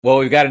Well,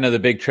 we've got another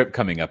big trip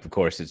coming up. Of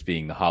course, it's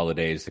being the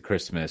holidays, the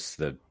Christmas,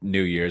 the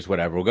New Year's,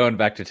 whatever. We're going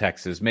back to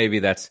Texas. Maybe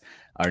that's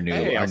our new.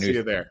 Hey, our I'll new. see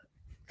you there.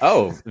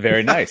 Oh,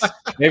 very nice.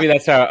 Maybe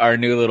that's our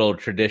new little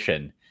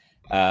tradition.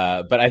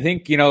 But I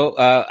think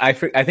I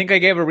think I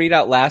gave a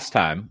readout last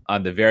time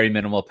on the very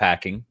minimal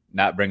packing,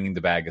 not bringing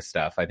the bag of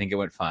stuff. I think it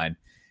went fine.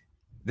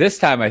 This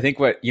time, I think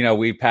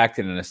we packed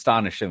at an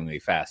astonishingly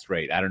fast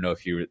rate. I don't know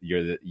if you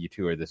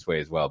two are this way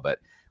as well, but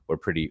we're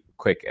pretty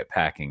quick at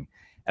packing.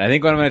 And I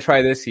think what I'm going to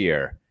try this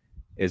year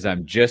is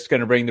I'm just going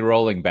to bring the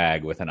rolling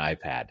bag with an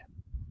iPad.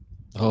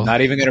 I'm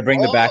not even going to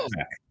bring the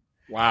backpack.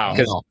 Wow.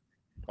 Because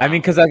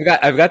I've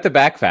got the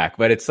backpack,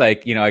 but it's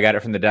like, I got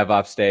it from the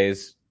DevOps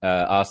days,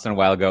 Austin, a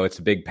while ago. It's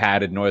a big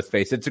padded North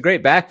Face. It's a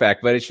great backpack,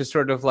 but it's just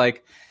sort of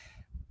like,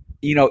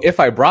 if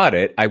I brought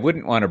it, I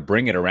wouldn't want to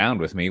bring it around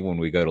with me when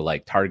we go to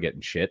like Target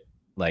and shit.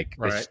 Like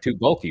It's too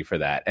bulky for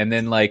that. And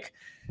then like,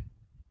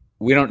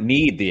 we don't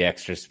need the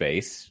extra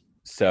space.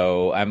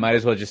 So I might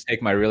as well just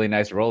take my really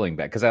nice rolling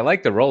bag because I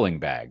like the rolling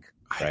bag,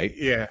 right?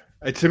 Yeah.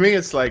 To me,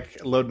 it's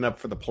like loading up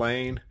for the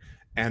plane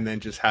and then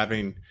just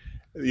having,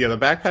 the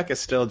backpack is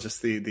still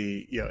just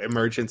the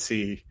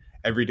emergency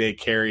everyday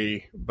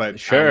carry, but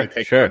sure.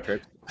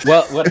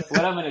 Well, what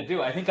I'm going to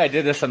do, I think I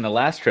did this on the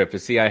last trip.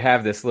 Is I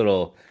have this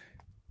little,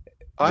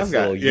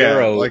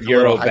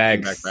 Euro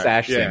bag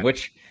sash thing,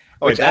 which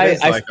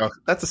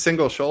that's a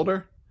single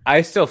shoulder.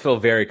 I still feel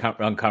very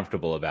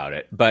uncomfortable about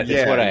it, but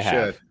it's what I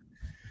have.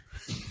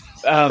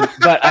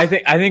 But I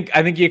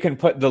think you can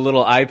put the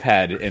little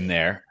iPad in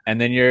there,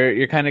 and then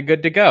you're kind of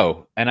good to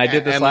go. And I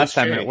did this last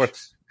time, and it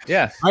works.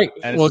 Yeah. All right.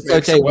 And well,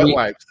 Cote,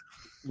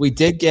 we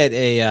did get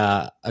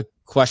a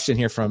question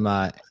here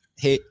from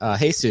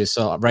Jesus.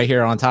 So right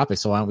here on topic.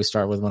 So why don't we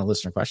start with one of the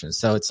listener questions?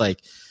 So it's like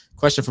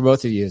question for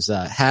both of you is: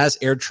 has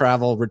air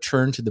travel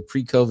returned to the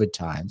pre-COVID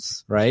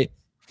times? Right.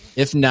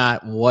 If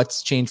not,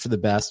 what's changed for the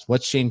best?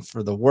 What's changed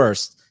for the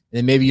worst? And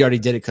then maybe you already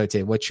did it, Cote.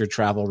 What's your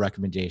travel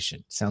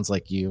recommendation? Sounds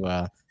like you're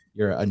a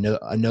no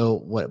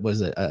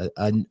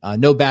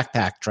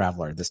backpack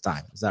traveler this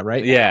time. Is that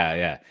right?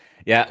 Yeah.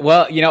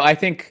 Well, I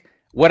think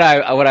what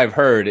I've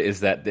heard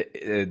is that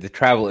the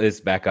travel is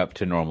back up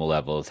to normal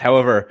levels.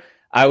 However,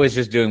 I was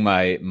just doing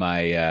my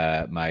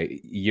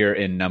year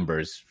in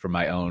numbers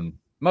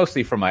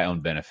mostly for my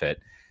own benefit,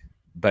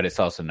 but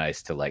it's also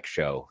nice to like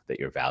show that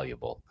you're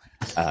valuable.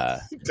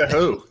 To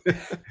who?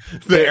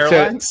 The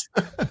airlines?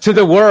 To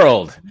the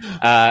world.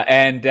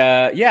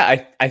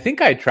 I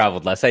think I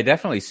traveled less. I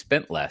definitely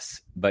spent less.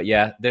 But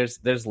yeah,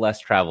 there's less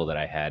travel that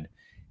I had.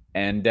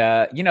 And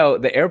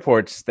the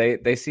airports,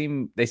 they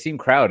seem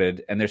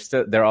crowded, and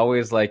they're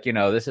always like,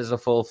 this is a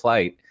full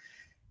flight.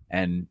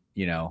 And,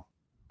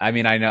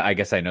 I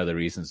guess I know the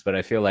reasons, but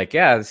I feel like,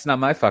 yeah, it's not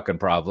my fucking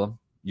problem.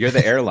 You're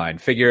the airline.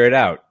 Figure it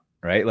out,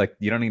 right? Like,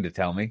 you don't need to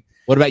tell me.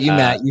 What about you,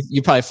 Matt?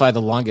 You probably fly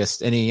the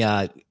longest. Any?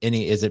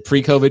 Is it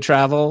pre-COVID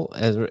travel?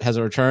 Has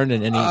it returned?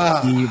 And any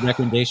key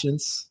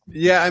recommendations?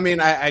 Yeah,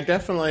 I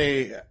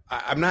definitely.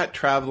 I'm not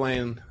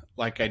traveling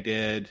like I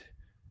did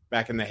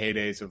back in the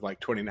heydays of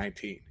like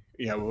 2019.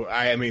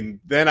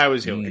 Then I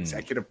was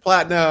executive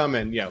platinum,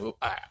 and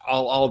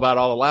all about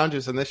all the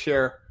lounges. And this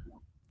year,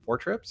 4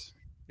 trips,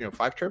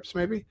 5 trips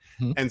maybe.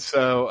 Mm-hmm. And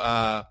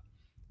so,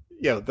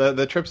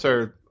 the trips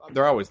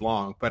they're always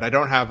long, but I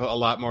don't have a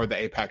lot more of the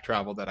APAC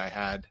travel that I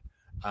had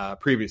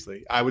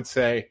previously. I would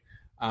say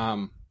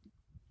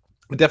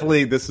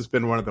definitely this has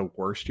been one of the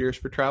worst years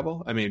for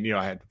travel. I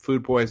had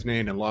food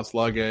poisoning and lost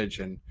luggage,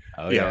 and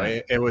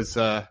it was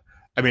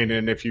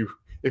and if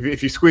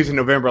you squeeze in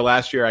November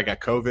last year, I got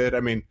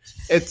COVID.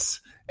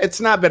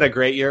 It's not been a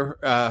great year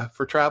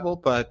for travel,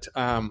 but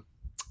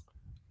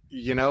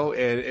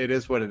it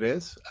is what it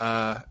is.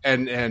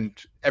 And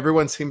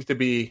everyone seems to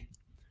be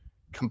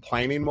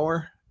complaining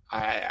more.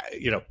 That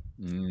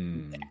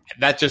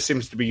just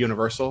seems to be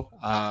universal.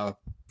 But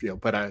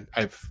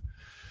I've.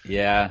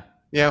 Yeah.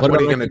 What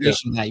are you going to do?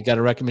 Matt, you got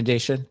a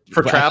recommendation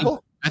for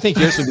travel? I think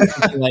yours would be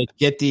something like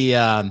get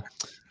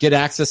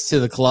access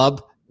to the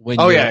club when.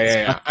 Oh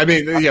yeah.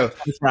 4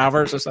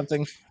 hours or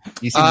something.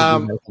 You seem to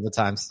do multiple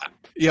times.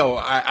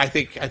 I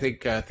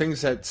think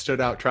things that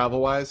stood out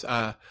travel wise.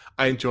 I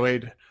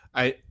enjoyed.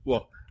 I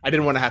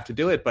didn't want to have to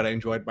do it, but I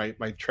enjoyed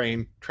my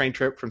train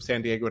trip from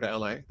San Diego to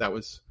LA. That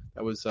was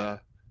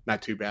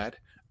not too bad.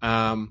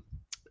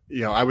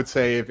 I would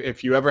say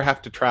if you ever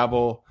have to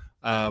travel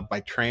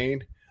by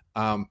train,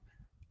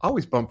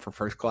 always bump for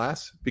first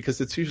class, because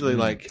it's usually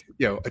like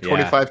a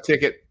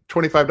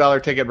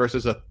 $25 ticket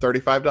versus a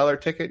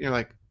 $35 ticket. And you're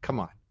like, come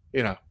on,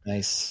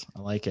 Nice, I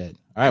like it.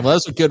 All right, well,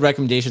 those are good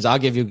recommendations. I'll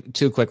give you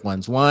 2 quick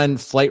ones. One,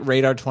 Flight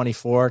Radar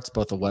 24. It's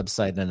both a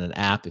website and an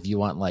app if you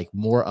want like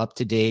more up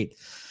to date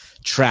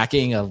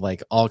tracking of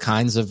like all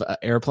kinds of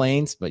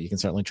airplanes, but you can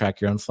certainly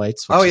track your own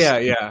flights. My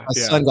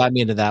son got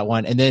me into that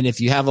one. And then if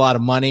you have a lot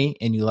of money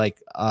and you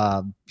like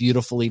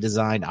beautifully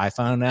designed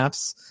iPhone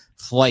apps,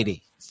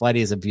 Flighty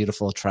is a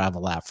beautiful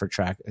travel app for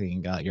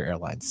tracking your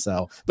airlines.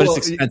 So, but it's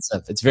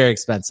expensive. It's very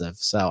expensive.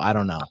 So I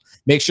don't know.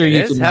 Make sure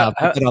you can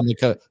put it on the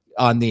code.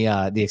 on the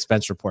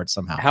expense report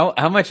somehow.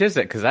 How much is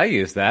it? Because I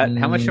use that.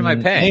 How much am I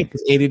paying?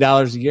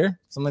 $80 a year,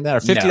 something like that,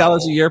 or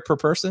 $50 a year per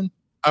person.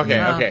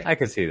 Okay, okay, I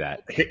can see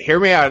that. Hear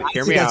me out.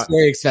 Hear me out. It's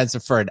very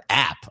expensive for an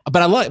app,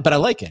 but I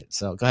like it.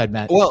 So go ahead,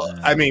 Matt. Well,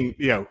 I mean,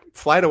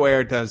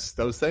 FlightAware does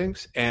those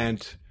things,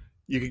 and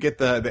you could get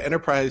the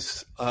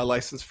enterprise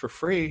license for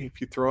free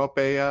if you throw up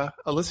a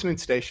listening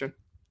station.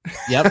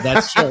 Yep,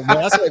 that's true.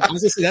 Well,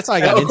 that's how I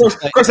got into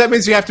it. Of course, that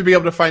means you have to be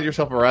able to find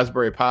yourself a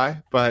Raspberry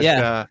Pi. But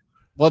yeah.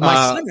 Well, my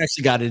son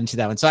actually got into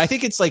that one. So I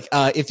think it's like,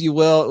 if you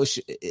will,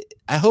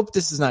 I hope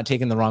this is not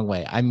taken the wrong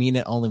way. I mean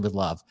it only with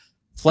love.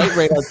 Flight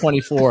Radar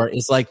 24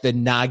 is like the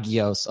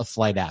Nagios of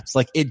flight apps.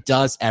 Like, it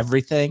does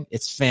everything.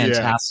 It's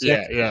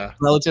fantastic. Yeah.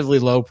 Relatively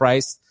low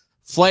price.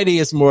 Flighty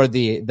is more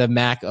the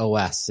Mac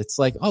OS. It's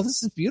like, oh,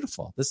 this is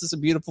beautiful. This is a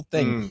beautiful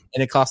thing.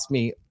 And it cost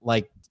me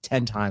like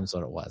 10 times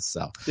what it was.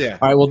 So, yeah.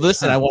 All right. Well,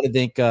 listen, I want to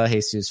thank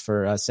Jesus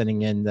for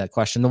sending in that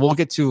question. And we'll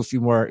get to a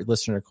few more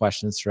listener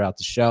questions throughout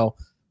the show.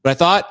 But I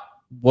thought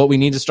what we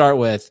need to start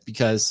with,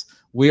 because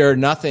we are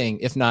nothing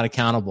if not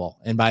accountable.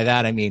 And by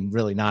that, I mean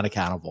really not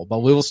accountable. But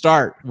we will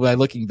start by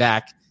looking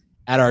back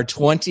at our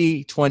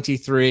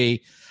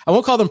 2023. I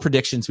won't call them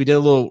predictions. We did a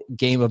little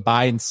game of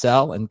buy and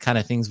sell and kind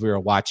of things we were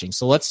watching.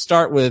 So let's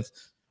start with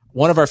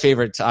one of our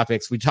favorite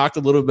topics. We talked a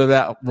little bit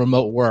about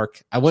remote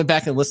work. I went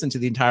back and listened to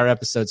the entire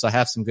episode, so I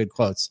have some good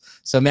quotes.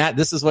 So Matt,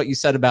 this is what you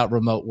said about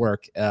remote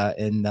work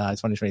in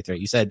 2023.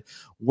 You said,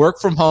 work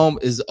from home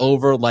is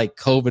over like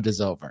COVID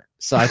is over.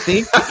 So I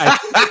think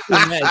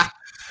you meant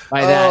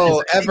by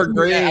that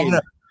evergreen.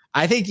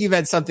 I think you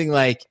meant something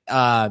like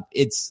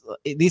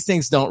these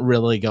things don't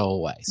really go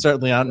away.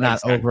 Certainly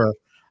not over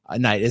a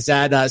night. Is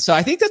that so?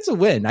 I think that's a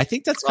win. I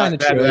think that's kind of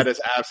true. That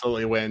is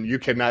absolutely a win. You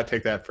cannot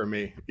take that from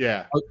me.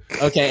 Yeah.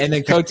 Okay. And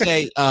then Cote,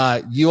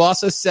 you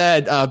also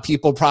said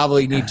people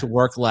probably need to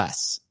work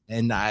less.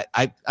 And I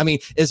mean,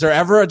 is there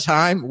ever a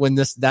time when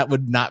that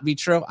would not be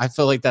true? I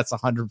feel like that's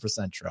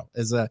 100% true.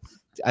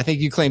 I think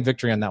you claim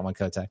victory on that one,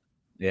 Cote.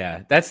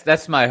 Yeah,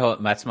 that's my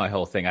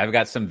whole thing. I've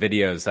got some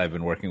videos I've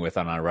been working with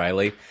on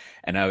O'Reilly,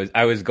 and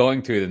I was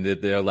going through them.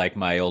 They're like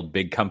my old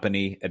big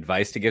company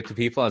advice to give to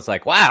people. It's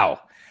like, wow,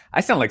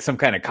 I sound like some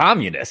kind of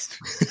communist.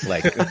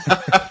 Like,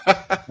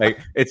 like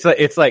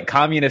it's like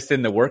communist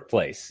in the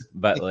workball,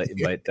 but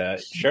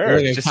sure,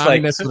 you're just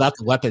communist like without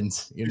the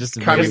weapons. You're just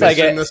communist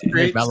in the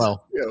streets.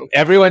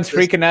 Everyone's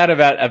freaking out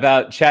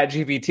about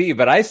ChatGPT,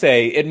 but I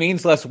say it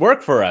means less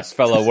work for us,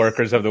 fellow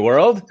workers of the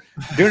world.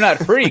 Do not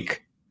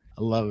freak.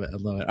 I love it.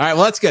 All right.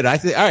 Well, that's good. All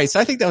right. So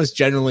I think that was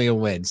generally a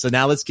win. So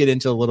now let's get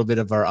into a little bit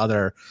of our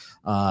other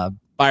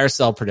buy or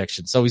sell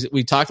predictions. So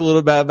we talked a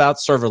little bit about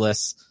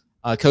serverless.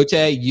 Cote,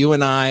 you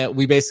and I,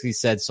 we basically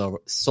said sold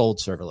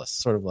serverless,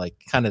 sort of like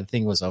kind of the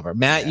thing was over.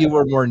 Matt, you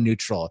were more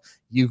neutral.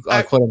 You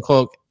quote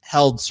unquote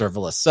held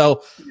serverless.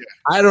 So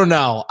I don't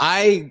know.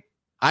 I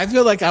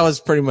feel like I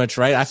was pretty much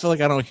right. I feel like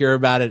I don't hear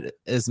about it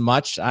as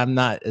much. I'm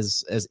not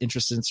as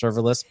interested in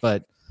serverless,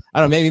 but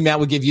I don't know. Maybe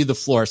Matt would give you the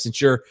floor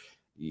since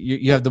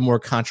you have the more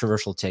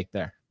controversial take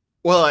there.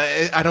 Well,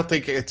 I don't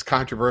think it's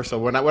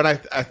controversial. I'm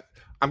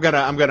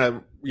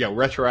gonna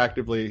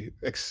retroactively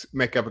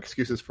make up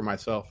excuses for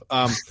myself.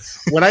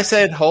 When I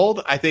said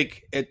hold, I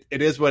think it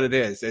is what it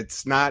is.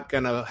 It's not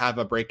gonna have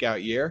a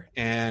breakout year,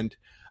 and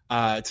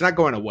it's not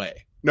going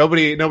away.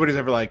 Nobody's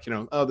ever like, the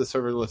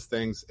serverless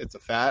things. It's a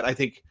fad. I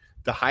think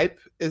the hype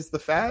is the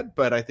fad,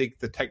 but I think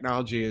the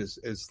technology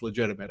is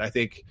legitimate. I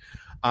think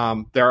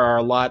there are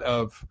a lot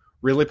of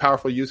really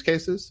powerful use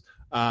cases.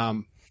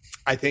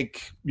 I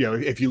think,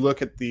 if you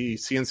look at the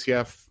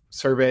CNCF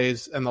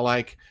surveys and the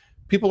like,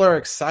 people are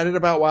excited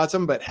about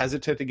WASM, but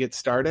hesitant to get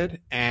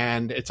started.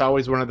 And it's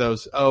always one of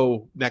those,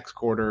 next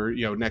quarter,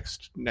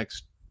 next,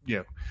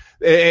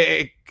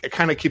 it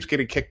kind of keeps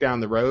getting kicked down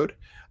the road.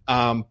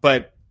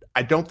 But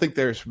I don't think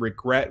there's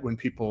regret when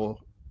people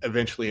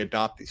eventually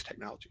adopt these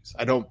technologies.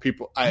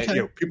 People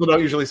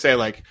don't usually say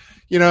like,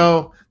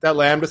 that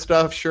Lambda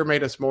stuff sure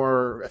made us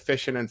more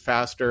efficient and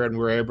faster and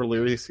we're able to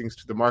release things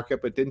to the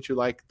market, but didn't you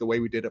like the way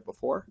we did it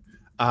before?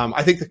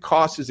 I think the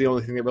cost is the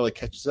only thing that really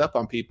catches up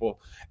on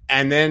people.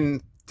 And then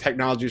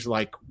technologies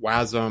like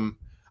WASM,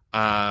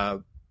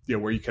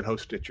 where you can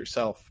host it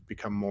yourself,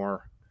 become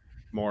more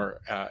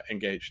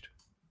engaged.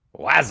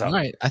 WASM. All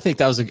right. I think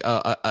that was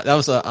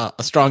a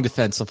strong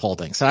defense of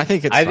holding. So I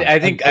think it's. I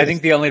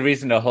think the only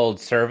reason to hold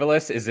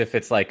serverless is if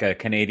it's like a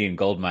Canadian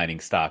gold mining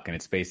stock and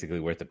it's basically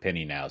worth a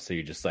penny now. So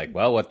you're just like,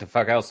 well, what the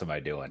fuck else am I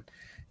doing?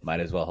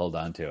 Might as well hold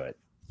on to it.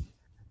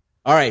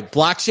 All right.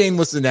 Blockchain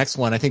was the next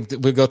one. I think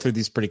we'll go through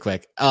these pretty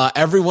quick.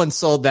 Everyone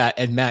sold that.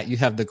 And Matt, you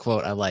have the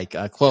quote I like.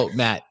 Quote,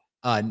 Matt.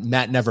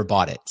 Matt never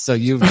bought it. So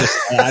you've just,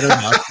 I don't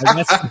know.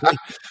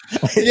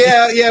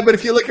 Yeah. But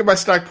if you look at my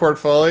stock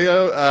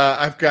portfolio,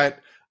 I've got,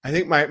 I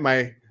think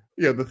my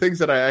the things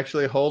that I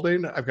actually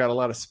holding, I've got a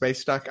lot of space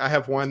stock. I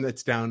have one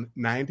that's down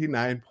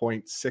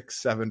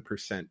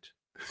 99.67%.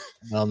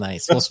 Well,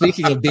 nice. Well,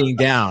 speaking of being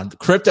down,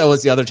 crypto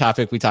was the other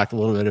topic we talked a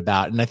little bit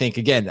about. And I think,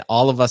 again,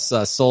 all of us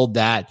sold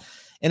that.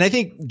 And I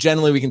think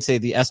generally we can say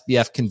the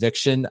SBF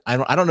conviction,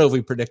 I don't know if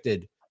we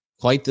predicted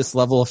quite this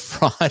level of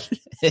fraud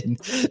and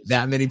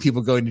that many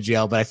people going to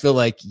jail. But I feel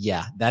like,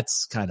 yeah,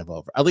 that's kind of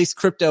over. At least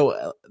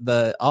crypto,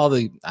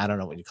 I don't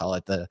know what you call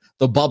it. The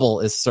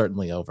bubble is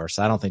certainly over.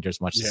 So I don't think there's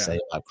much to say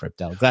about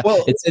crypto.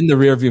 It's in the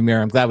rearview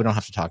mirror. I'm glad we don't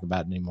have to talk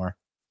about it anymore.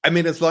 I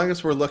mean, as long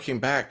as we're looking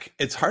back,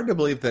 it's hard to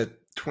believe that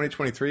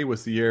 2023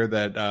 was the year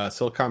that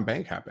Silicon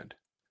Bank happened.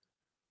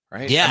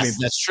 Right? Yes, I mean,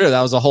 that's true.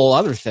 That was a whole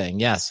other thing.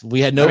 Yes, we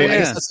had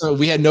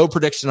we had no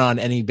prediction on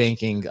any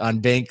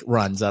bank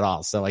runs at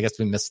all. So I guess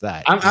we missed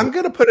that. I'm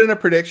going to put in a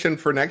prediction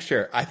for next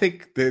year. I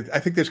think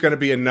there's going to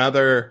be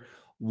another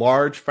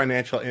large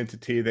financial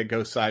entity that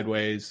goes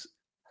sideways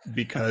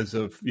because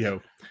of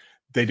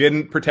they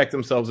didn't protect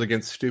themselves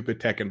against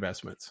stupid tech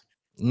investments.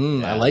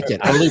 I like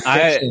it.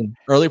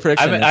 Early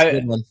prediction.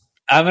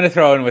 I'm going to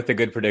throw in with the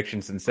good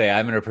predictions and say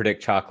I'm going to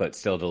predict chocolate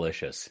still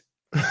delicious.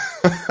 All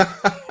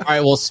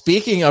right. Well,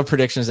 speaking of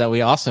predictions that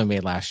we also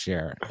made last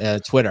year,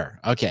 Twitter.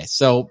 Okay.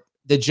 So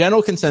the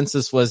general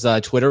consensus was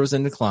Twitter was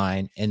in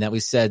decline and that we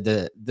said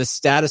the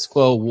status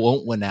quo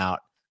won't win out.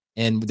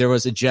 And there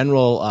was a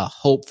general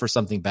hope for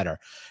something better.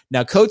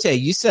 Now, Cote,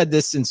 you said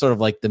this in sort of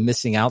like the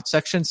missing out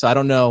section. So I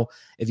don't know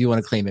if you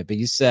want to claim it, but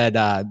you said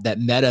that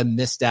Meta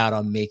missed out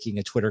on making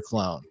a Twitter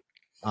clone.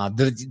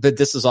 But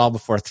this is all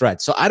before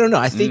Threads. So I don't know.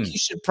 I think you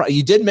should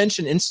you did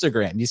mention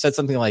Instagram. You said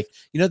something like,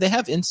 they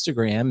have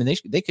Instagram and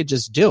they could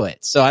just do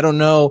it. So I don't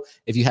know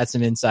if you had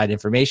some inside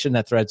information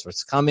that Threads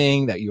was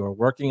coming, that you were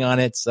working on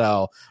it.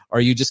 So, or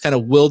you just kind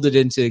of willed it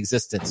into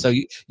existence. So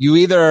you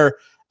either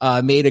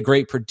made a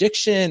great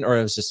prediction or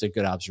it was just a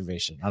good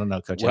observation. I don't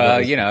know, Coach.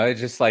 Well, it's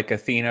just like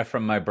Athena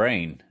from my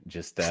brain.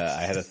 Just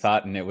I had a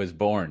thought and it was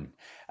born.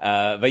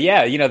 But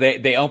yeah,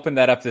 they opened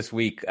that up this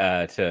week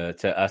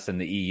to us in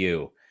the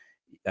EU.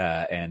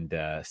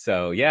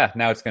 So yeah,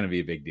 now it's going to be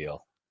a big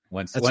deal.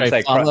 Once right.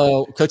 I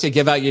follow Cote,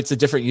 give out it's a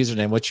different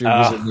username. What's your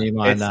username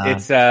on?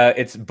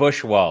 It's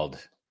Bushwald.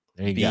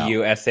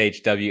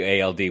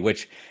 Bushwald,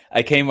 which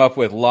I came up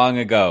with long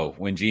ago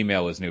when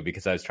Gmail was new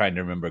because I was trying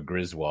to remember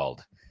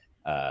Griswold.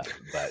 But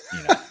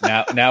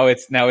now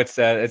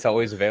it's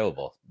always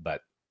available.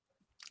 But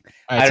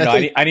I don't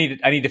know. I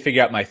need to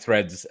figure out my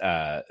Threads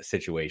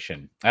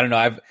situation. I don't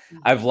know.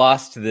 I've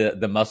lost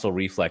the muscle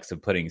reflex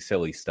of putting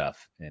silly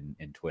stuff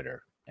in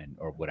Twitter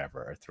or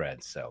whatever, or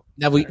Threads. So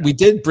now we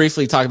did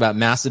briefly talk about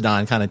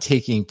Mastodon kind of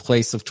taking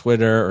place of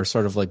Twitter or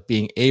sort of like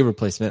being a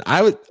replacement.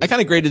 I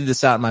kind of graded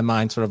this out in my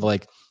mind, sort of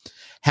like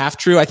half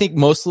true. I think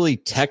mostly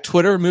tech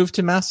Twitter moved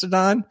to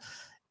Mastodon.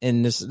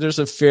 And there's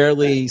a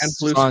fairly and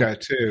Blue Sky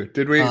too.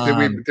 Did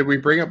we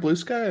bring up Blue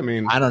Sky? I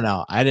mean, I don't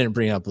know. I didn't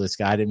bring up Blue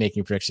Sky. I didn't make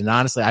any prediction.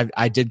 Honestly,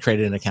 I did create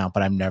an account,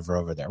 but I'm never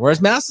over there.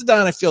 Whereas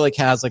Mastodon, I feel like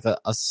has like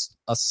a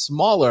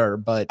smaller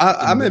but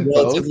I'm in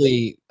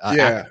relatively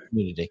active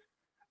community.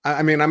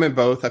 I mean, I'm in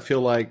both. I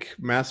feel like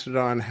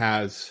Mastodon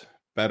has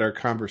better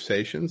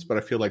conversations, but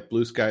I feel like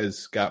Blue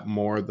Sky's got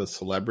more the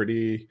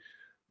celebrity,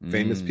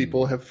 famous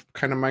people have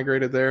kind of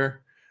migrated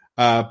there.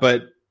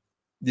 But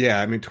yeah,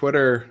 I mean,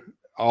 Twitter.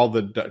 All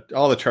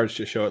the charts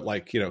just show it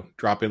like,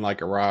 dropping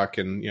like a rock,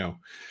 and,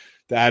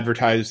 the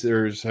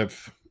advertisers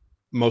have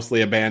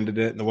mostly abandoned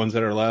it. And the ones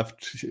that are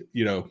left,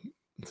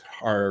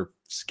 are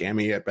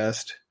scammy at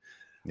best.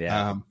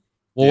 Yeah.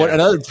 What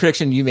another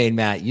prediction you made,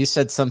 Matt, you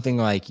said something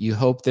like you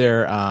hope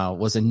there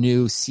was a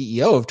new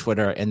CEO of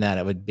Twitter and that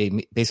it would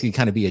be basically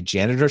kind of be a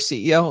janitor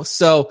CEO.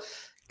 So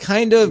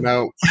kind of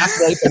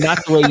halfway, but not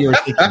the way you were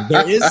thinking.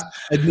 There is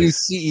a new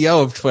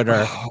CEO of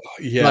Twitter.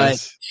 Yes.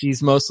 But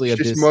she's mostly a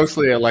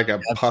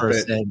puppet.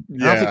 Person.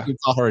 I don't think we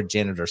call her a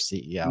janitor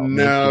CEO.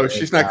 No,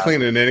 she's not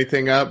cleaning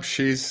anything up.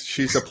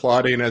 She's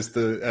applauding as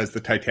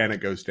the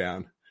Titanic goes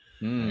down.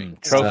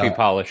 Trophy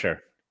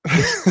polisher.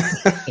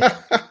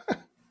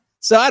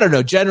 So I don't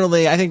know.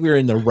 Generally, I think we were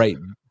in the right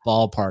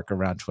ballpark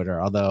around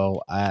Twitter,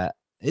 although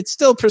it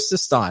still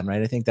persists on,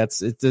 right? I think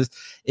that's it.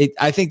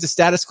 I think the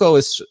status quo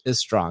is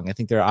strong. I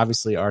think there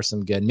obviously are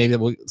some good. Maybe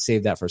we'll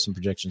save that for some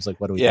predictions. Like,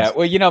 what do we? Yeah,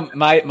 well,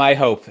 my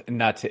hope,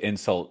 not to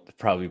insult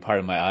probably part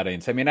of my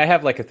audience. I mean, I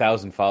have like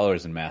 1,000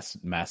 followers in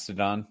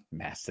Mastodon,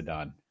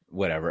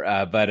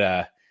 whatever.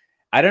 But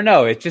I don't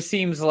know. It just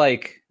seems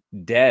like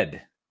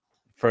dead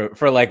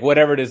for like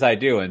whatever it is I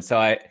do, and so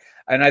I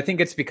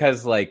think it's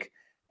because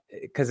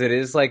it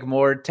is like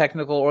more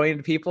technical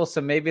oriented people. So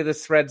maybe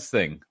this Threads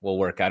thing will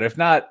work out. If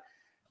not,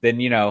 then,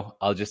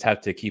 I'll just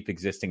have to keep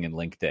existing in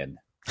LinkedIn.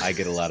 I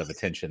get a lot of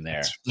attention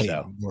there.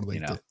 So,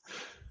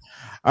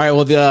 All right.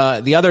 Well,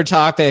 the other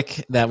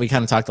topic that we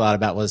kind of talked a lot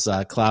about was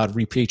cloud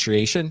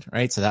repatriation,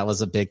 right? So that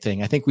was a big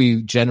thing. I think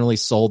we generally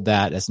sold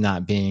that as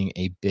not being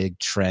a big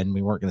trend.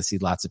 We weren't going to see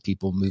lots of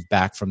people move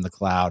back from the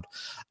cloud.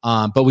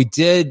 But we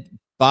did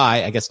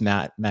buy, I guess,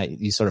 Matt,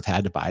 you sort of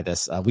had to buy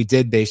this. We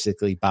did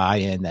basically buy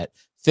in that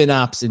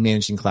FinOps and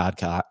managing cloud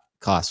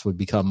costs would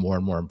become more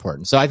and more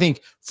important. So I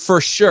think for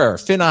sure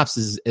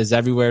FinOps is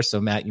everywhere. So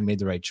Matt, you made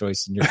the right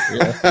choice in your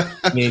career.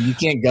 I mean, you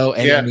can't go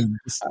any, I mean,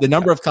 the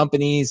number of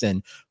companies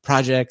and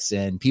projects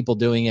and people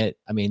doing it.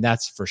 I mean,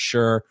 that's for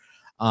sure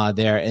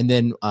there. And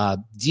then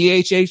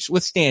DHH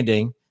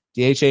withstanding,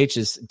 DHH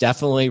is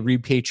definitely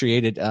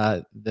repatriated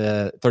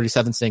the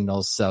 37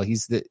 signals, so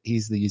he's the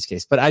use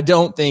case. But I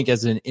don't think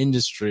as an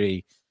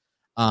industry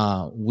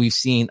we've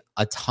seen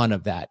a ton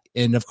of that.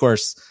 And of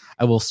course,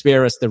 I will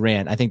spare us the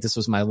rant. I think this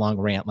was my long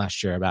rant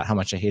last year about how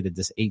much I hated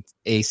this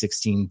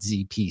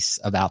A16Z piece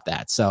about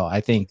that. So I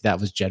think that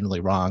was generally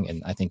wrong,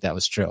 and I think that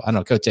was true. I don't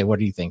know, Cote, what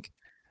do you think?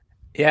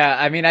 Yeah,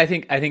 I mean, I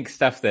think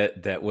stuff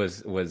that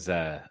was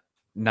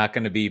not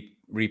going to be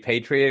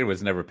repatriated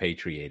was never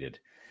patriated.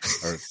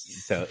 Or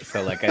so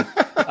like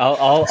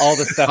all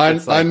the stuff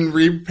that's like,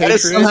 unrepatriated. That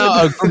is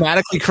somehow a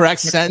grammatically correct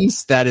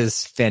sentence. That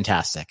is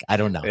fantastic. I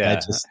don't know. Yeah.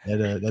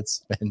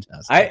 That's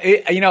fantastic.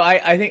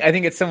 I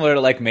think it's similar to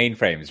like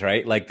mainframes,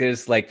 right? Like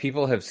there's like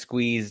people have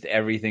squeezed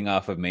everything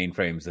off of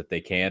mainframes that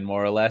they can,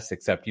 more or less,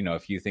 except a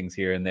few things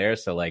here and there.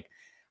 So like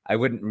I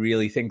wouldn't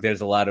really think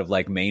there's a lot of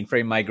like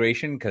mainframe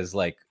migration, because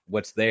like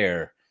what's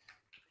there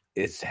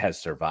has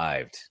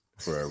survived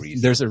for a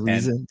reason. There's a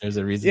reason.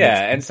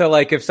 Yeah. And so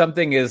like if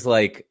something is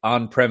like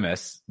on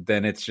premise,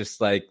 then it's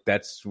just like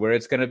that's where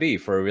it's going to be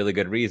for a really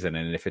good reason.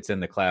 And if it's in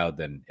the cloud,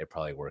 then it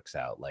probably works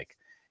out. Like,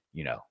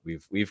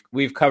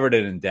 we've covered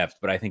it in depth,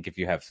 but I think if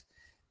you have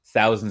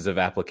thousands of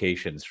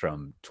applications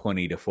from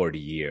 20 to 40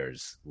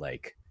 years,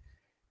 like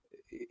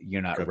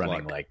you're not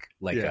running like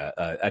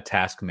a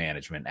task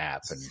management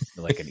app and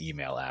like an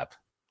email app.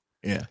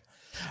 Yeah.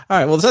 All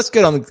right. Well, that's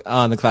good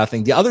on the cloud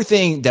thing. The other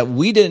thing that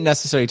we didn't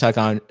necessarily touch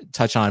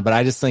on, but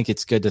I just think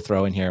it's good to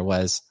throw in here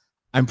was,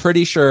 I'm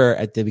pretty sure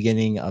at the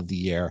beginning of the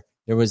year,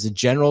 there was a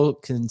general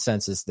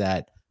consensus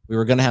that we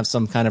were going to have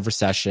some kind of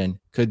recession,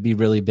 could be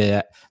really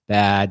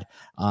bad.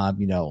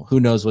 Who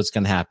knows what's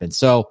going to happen.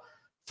 So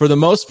for the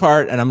most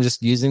part, and I'm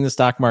just using the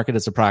stock market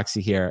as a proxy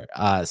here.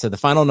 So the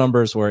final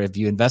numbers were, if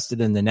you invested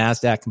in the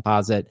NASDAQ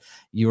composite,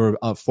 you were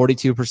up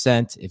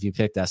 42%. If you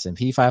picked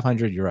S&P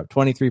 500, you're up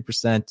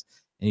 23%.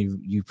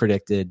 And you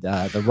predicted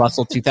the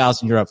Russell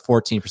 2000, you're up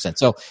 14%.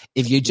 So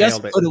if you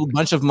just put a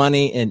bunch of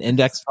money in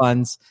index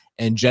funds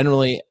and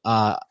generally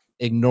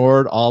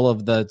ignored all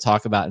of the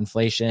talk about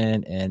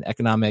inflation and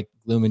economic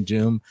gloom and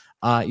doom,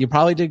 you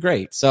probably did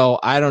great. So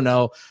I don't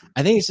know.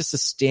 I think it's just a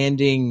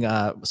standing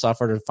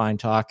software defined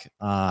talk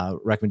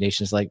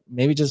recommendations. Like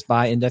maybe just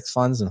buy index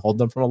funds and hold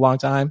them for a long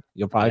time.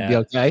 You'll probably be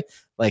okay.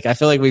 Like, I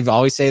feel like we've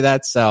always say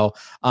that. So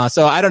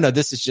I don't know.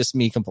 This is just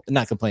me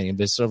not complaining,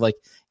 but it's sort of like,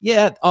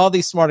 yeah, all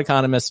these smart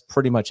economists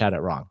pretty much had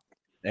it wrong.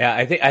 Yeah,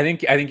 I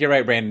think you're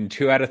right, Brandon.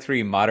 2 out of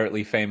 3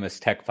 moderately famous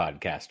tech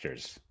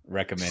podcasters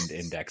recommend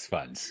index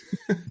funds.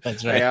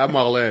 That's right. Hey, I'm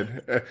all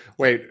in.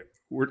 Wait,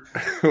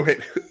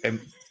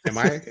 am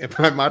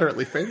I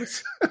moderately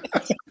famous?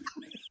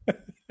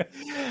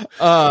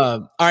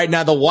 All right,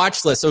 now the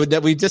watch list. So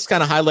that we just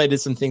kind of highlighted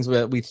some things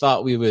that we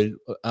thought we would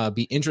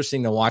be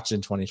interesting to watch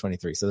in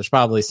 2023. So there's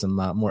probably some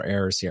more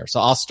errors here. So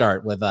I'll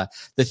start with the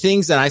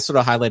things that I sort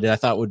of highlighted. I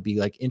thought would be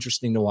like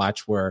interesting to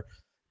watch were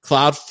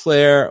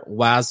Cloudflare,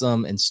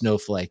 Wasm, and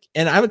Snowflake.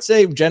 And I would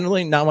say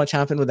generally not much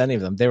happened with any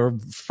of them. They were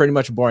pretty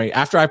much boring.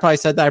 After I probably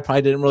said that, I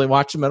probably didn't really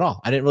watch them at all.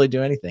 I didn't really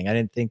do anything. I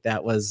didn't think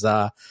that was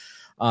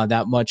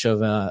that much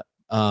of a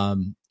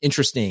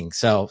interesting.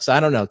 So I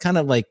don't know, kind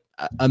of like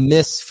a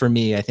miss for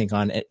me, I think,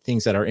 on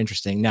things that are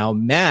interesting. Now,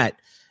 Matt,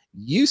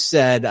 you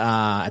said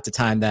at the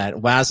time that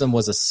Wasm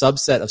was a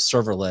subset of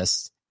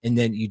serverless, and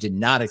then you did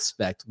not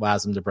expect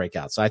Wasm to break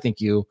out. So I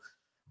think you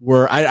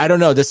were, I don't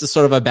know, this is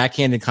sort of a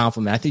backhanded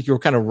compliment. I think you were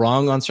kind of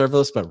wrong on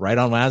serverless, but right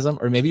on Wasm,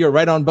 or maybe you're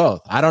right on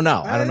both. I don't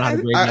know. I don't know how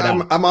to grade that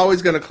out. I'm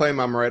always going to claim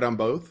I'm right on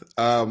both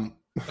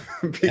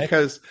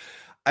because,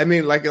 I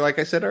mean, like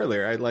I said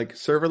earlier, I like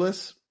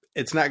serverless.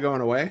 It's not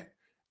going away.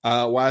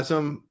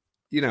 Wasm,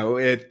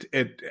 it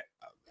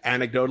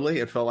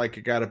anecdotally, it felt like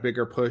it got a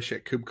bigger push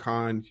at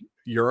KubeCon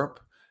Europe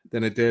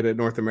than it did at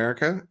North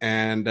America.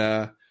 And,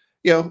 I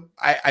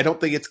don't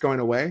think it's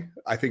going away.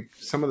 I think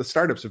some of the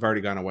startups have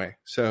already gone away.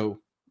 So,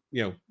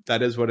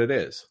 that is what it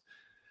is.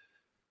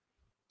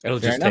 It'll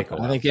just take a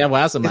while. I think,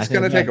 Wasm. It's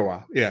going to take a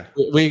while. Yeah.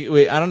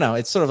 We I don't know.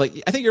 It's sort of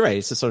like, I think you're right.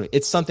 It's just sort of,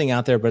 it's something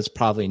out there, but it's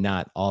probably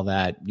not all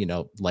that,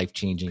 life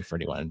changing for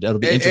anyone. It'll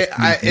be interesting.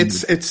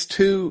 It's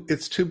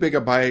too big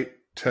a bite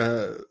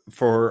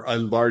for a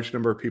large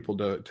number of people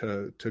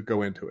to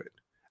go into it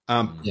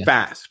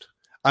fast.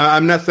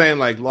 I'm not saying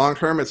like long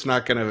term it's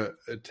not going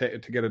to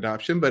get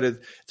adoption, but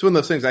it's one of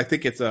those things. I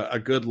think it's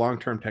a good long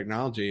term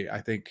technology.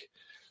 I think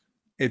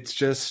it's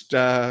just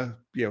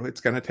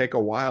it's going to take a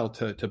while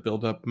to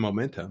build up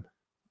momentum.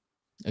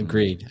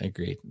 Agreed. All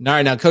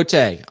right, now Cote,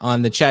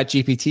 on the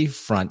ChatGPT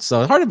front.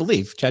 So hard to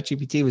believe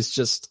ChatGPT was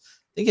just,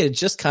 I think it had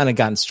just kind of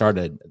gotten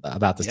started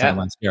about this time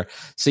last year.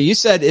 So you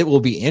said it will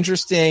be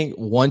interesting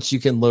once you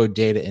can load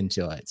data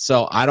into it.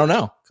 So I don't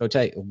know, Cote,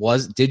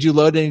 did you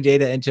load any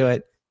data into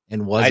it?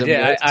 And was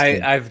it?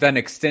 I've done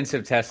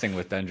extensive testing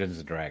with Dungeons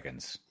and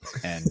Dragons,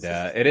 and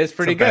it is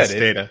pretty good.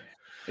 Data.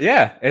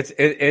 Yeah, it's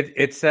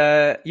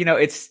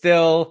it's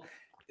still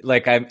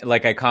like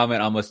I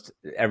comment almost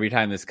every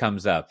time this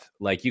comes up.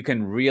 Like you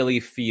can really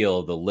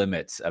feel the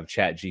limits of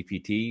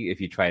ChatGPT if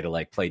you try to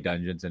like play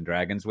Dungeons and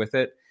Dragons with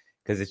it.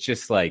 Because it's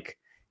just like,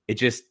 it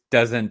just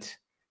doesn't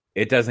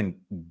it doesn't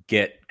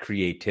get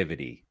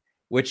creativity,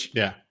 which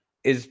Yeah.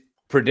 is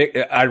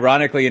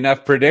ironically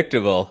enough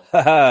predictable.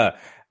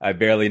 I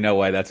barely know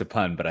why that's a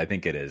pun, but I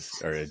think it is,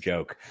 or a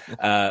joke.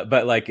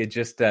 But like it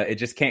just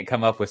can't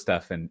come up with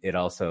stuff, and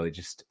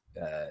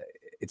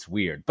it's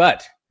weird.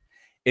 But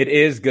it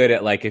is good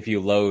at like if you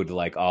load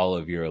like all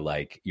of your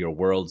like your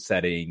world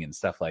setting and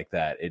stuff like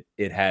that.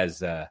 It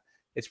has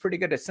it's pretty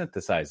good at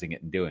synthesizing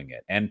it and doing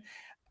it. And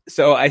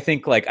so I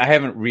think like I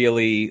haven't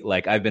really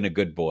like I've been a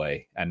good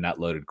boy and not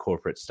loaded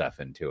corporate stuff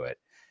into it.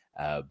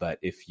 But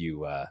if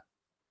you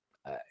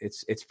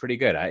it's pretty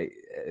good. I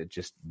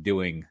just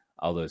doing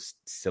all those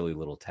silly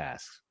little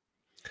tasks.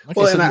 Okay,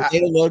 well, so the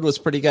data load was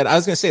pretty good. I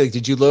was going to say, like,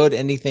 did you load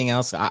anything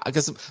else?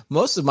 Because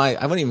most of I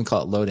wouldn't even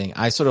call it loading.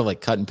 I sort of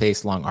like cut and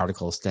paste long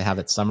articles to have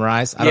it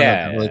summarized. I don't know if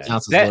that really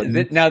counts as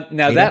loading.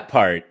 Now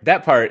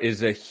that part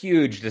is a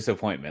huge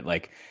disappointment.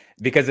 Like,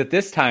 because at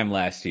this time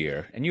last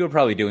year, and you were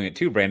probably doing it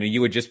too, Brandon,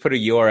 you would just put a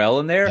URL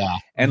in there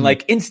and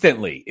like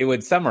instantly it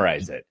would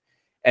summarize it.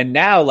 And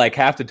now, like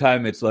half the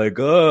time, it's like,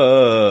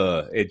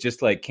 it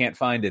just like can't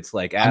find its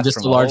like. I'm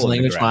just a large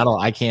language model.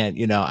 I can't, I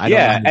don't know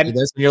how to do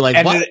this. And you're like,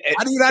 what?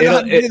 How do you not know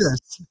how to do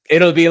this?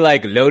 It'll be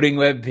like loading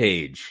web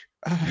page,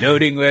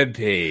 loading web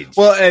page.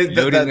 Well,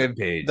 loading web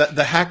page.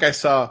 The hack I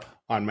saw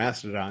on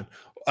Mastodon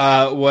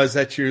was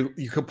that you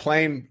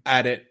complain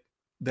at it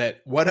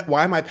that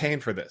why am I paying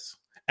for this?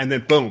 And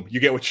then boom, you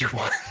get what you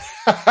want.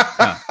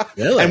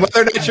 Really? And whether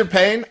or not you're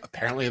paying,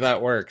 apparently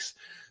that works.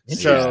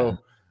 So.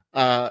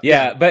 But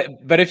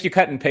if you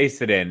cut and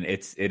paste it in,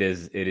 it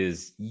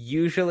is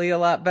usually a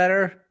lot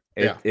better.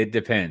 It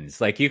depends.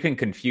 Like you can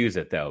confuse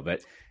it though, but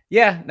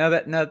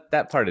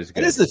that part is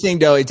good. That is the thing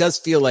though. It does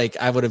feel like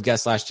I would have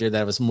guessed last year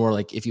that it was more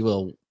like, if you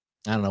will,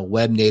 I don't know,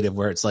 web native,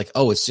 where it's like,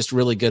 it's just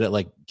really good at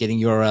like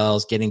getting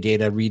URLs, getting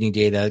data, reading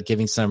data,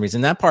 giving summaries,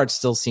 and that part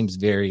still seems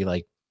very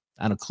like,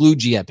 I don't know,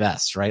 kludgy at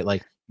best, right?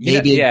 Like.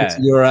 Maybe it gets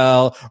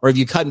URL, or if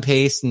you cut and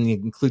paste and you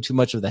include too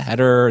much of the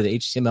header, or the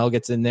HTML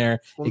gets in there,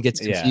 it gets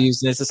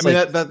confused. And it's just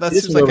that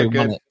seems like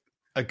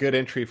a good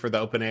entry for the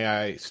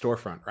OpenAI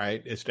storefront,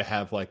 right? Is to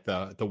have like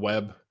the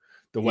web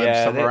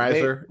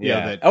summarizer,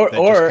 that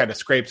just kind of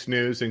scrapes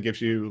news and gives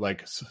you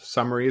like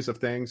summaries of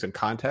things and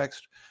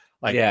context.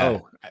 Like,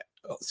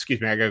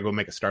 excuse me, I gotta go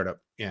make a startup.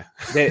 Yeah,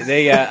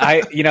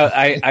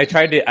 I've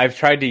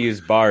tried to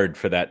use Bard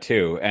for that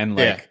too, and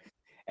like. Yeah.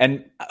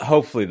 And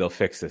hopefully they'll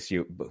fix this.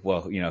 Who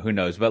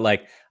knows? But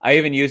like, I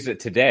even used it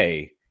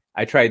today.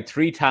 I tried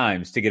 3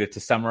 times to get it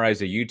to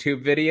summarize a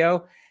YouTube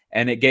video,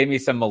 and it gave me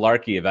some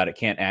malarkey about it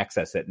can't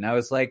access it. And I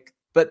was like,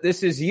 "But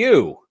this is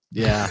you."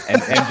 Yeah,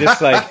 and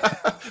just like,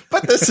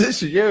 "But this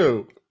is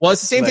you." Well,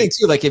 it's the same thing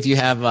too. Like if you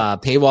have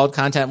paywalled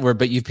content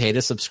but you've paid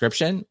a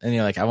subscription, and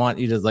you're like, I want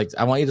you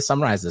to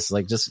summarize this.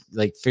 Like, just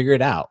like figure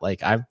it out.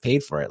 Like I've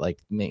paid for it. Like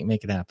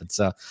make it happen.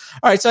 So, all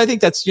right. So I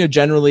think that's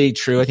generally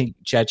true. I think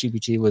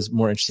ChatGPT was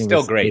more interesting.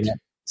 Still great.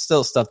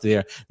 Still stuff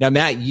there. Now,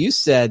 Matt, you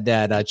said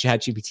that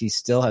ChatGPT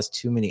still has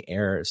too many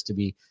errors to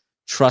be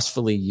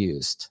trustfully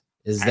used.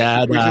 Is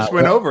that we just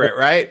went over it,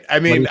 right? I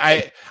mean,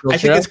 I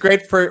think it's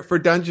great for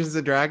Dungeons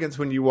and Dragons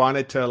when you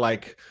wanted to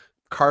like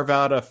carve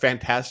out a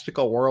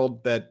fantastical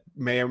world that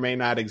may or may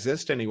not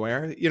exist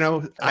anywhere.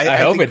 I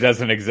hope it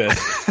doesn't exist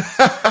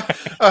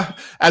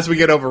as we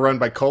get overrun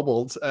by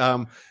kobolds.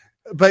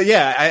 But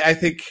yeah, I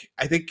think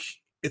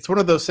it's one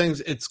of those things.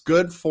 It's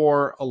good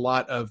for a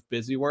lot of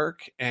busy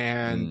work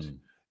and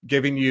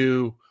giving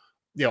you,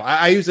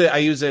 I use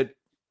it.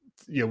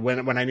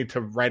 When I need to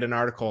write an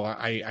article,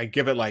 I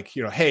give it like,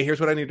 hey, here's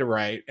what I need to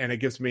write, and it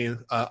gives me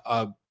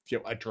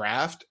a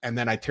draft, and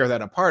then I tear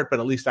that apart, but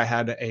at least I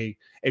had a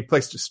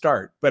place to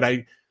start.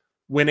 But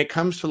when it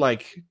comes to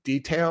like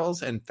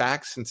details and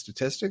facts and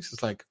statistics,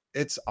 it's like,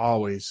 it's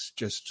always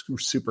just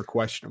super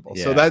questionable.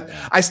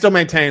 I still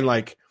maintain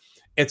like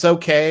it's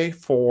okay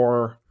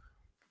for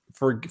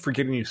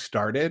getting you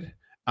started.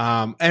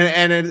 And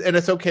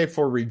it's okay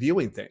for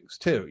reviewing things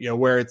too,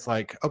 where it's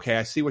like, okay,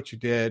 I see what you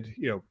did,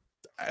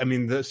 I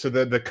mean,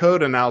 the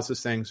code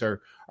analysis things are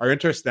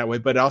interesting that way,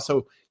 but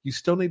also you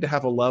still need to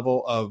have a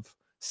level of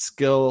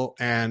skill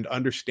and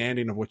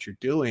understanding of what you're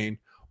doing,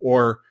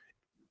 or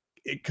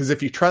because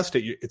if you trust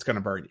it, it's going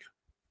to burn you.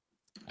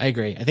 I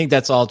agree. I think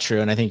that's all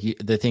true. And I think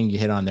the thing you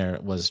hit on there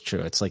was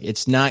true. It's like,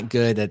 it's not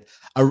good at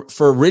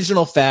for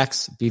original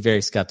facts, be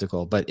very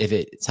skeptical, but if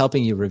it's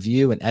helping you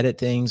review and edit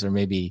things, or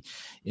maybe,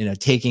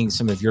 taking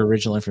some of your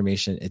original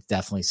information, it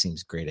definitely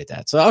seems great at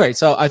that. So, all right.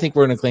 So I think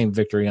we're going to claim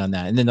victory on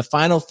that. And then the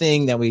final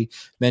thing that we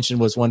mentioned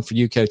was one for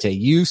you, Cote.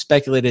 You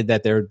speculated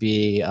that there would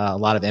be a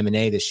lot of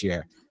M&A this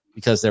year,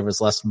 because there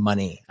was less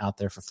money out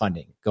there for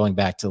funding, going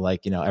back to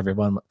like,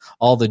 everyone,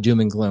 all the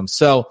doom and gloom.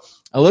 So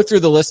I looked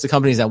through the list of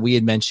companies that we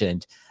had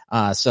mentioned.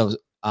 So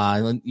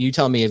you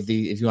tell me if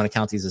you want to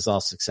count these as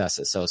all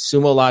successes. So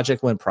Sumo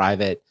Logic went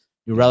private,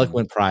 New Relic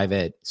went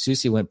private,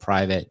 SUSE went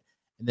private,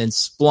 and then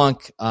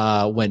Splunk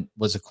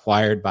was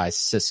acquired by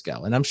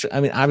Cisco. And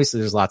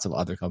obviously there's lots of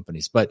other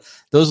companies, but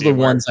those are the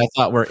ones I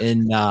thought were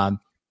in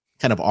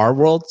kind of our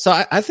world. So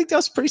I think that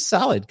was pretty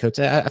solid, Cote.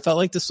 I felt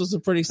like this was a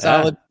pretty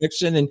solid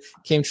prediction and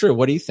came true.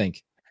 What do you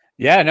think?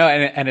 Yeah, no,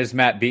 and as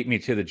Matt beat me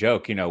to the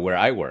joke, where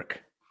I work,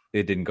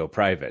 it didn't go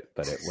private,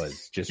 but it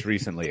was just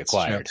recently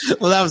acquired.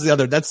 Well, that was the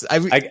other.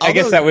 I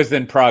guess that was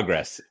in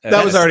progress.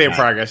 That was already in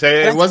progress.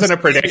 It wasn't a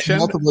prediction.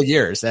 Multiple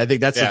years. I think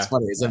that's what's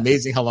funny. It's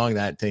amazing how long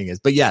that thing is.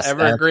 But yes,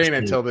 evergreen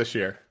until this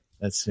year.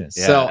 That's Yeah.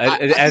 So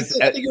I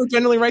think you were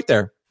generally right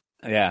there.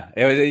 Yeah,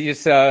 it was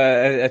just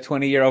a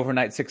 20-year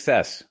overnight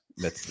success.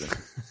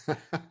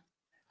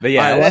 But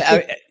yeah,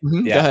 right,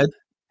 yeah. Go ahead.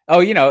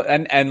 Oh,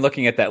 and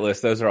looking at that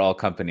list, those are all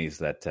companies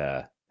that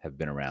have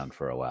been around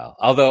for a while.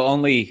 Although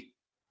only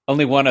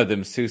one of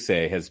them, SUSE,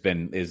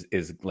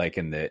 is like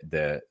in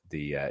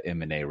the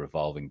M&A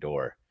revolving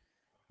door.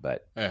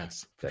 But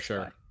yes, for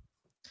sure. Fine.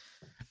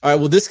 All right.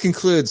 Well, this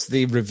concludes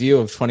the review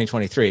of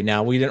 2023.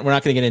 Now we're not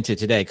going to get into it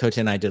today. Cote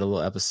and I did a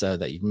little episode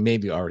that you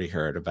maybe already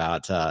heard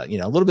about, a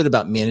little bit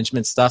about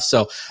management stuff.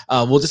 So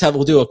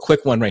we'll do a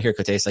quick one right here,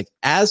 Cote. It's like,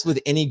 as with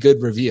any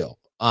good review,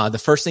 the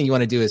first thing you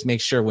want to do is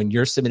make sure when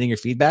you're submitting your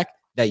feedback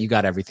that you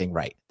got everything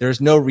right. There's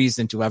no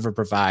reason to ever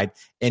provide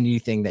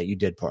anything that you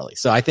did poorly.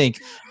 So I think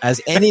as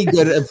any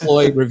good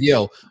employee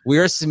review, we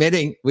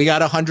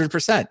got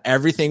 100%.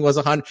 Everything was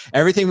 100.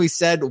 Everything we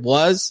said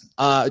was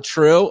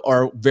true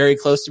or very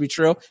close to be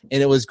true.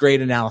 And it was great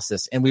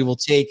analysis. And we will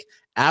take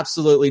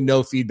absolutely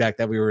no feedback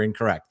that we were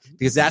incorrect,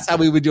 because that's how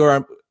we would do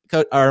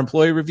our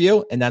employee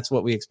review. And that's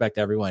what we expect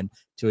everyone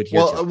to adhere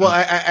to. Well,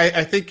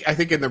 I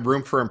think in the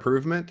room for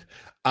improvement,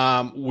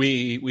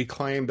 we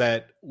claim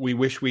that we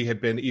wish we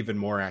had been even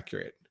more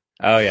accurate.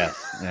 Oh yeah,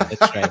 that's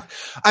right.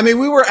 I mean,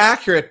 we were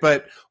accurate,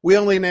 but we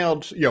only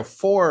nailed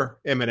 4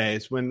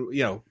 M&As when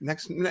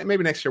next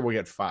year we'll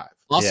get 5.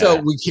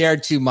 Also, we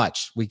cared too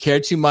much. We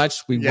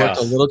worked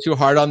a little too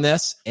hard on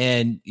this,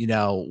 and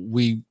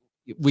we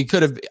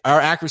could have, our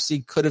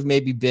accuracy could have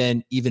maybe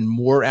been even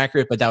more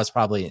accurate, but that was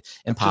probably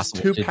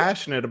impossible. Just too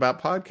passionate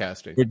about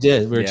podcasting.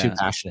 We were too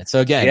passionate.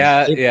 So again,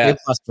 A+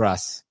 for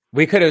us.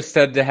 We could have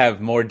said to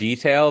have more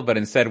detail, but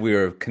instead we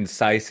were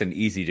concise and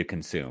easy to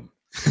consume.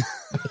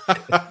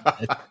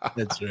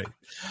 That's right.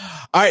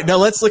 All right, now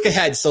let's look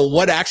ahead. So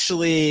what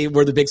actually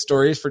were the big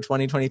stories for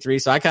 2023?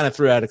 So I kind of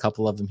threw out a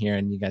couple of them here,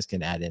 and you guys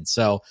can add in.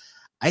 So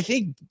I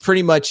think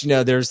pretty much,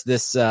 there's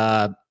this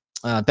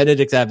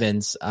Benedict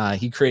Evans.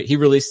 He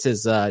released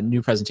his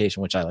new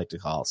presentation, which I like to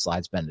call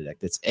Slides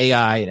Benedict. It's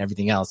AI and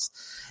everything else.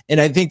 And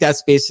I think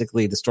that's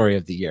basically the story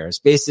of the year. It's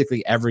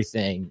basically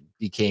everything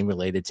became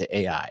related to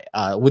AI,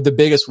 with the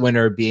biggest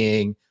winner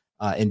being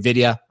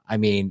NVIDIA. I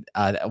mean,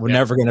 we're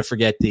never going to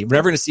forget we're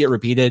never going to see it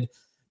repeated.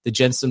 The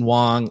Jensen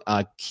Huang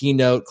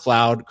keynote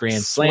cloud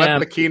grand slam. Swept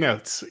the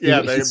keynotes.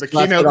 Yeah, the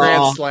keynote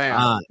grand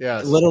slam.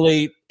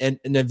 Literally, and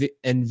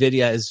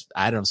NVIDIA is,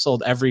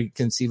 sold every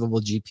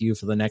conceivable GPU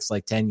for the next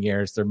 10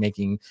 years. They're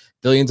making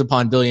billions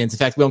upon billions. In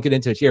fact, we won't get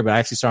into it here, but I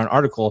actually saw an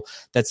article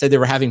that said they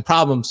were having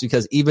problems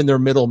because even their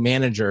middle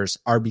managers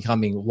are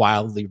becoming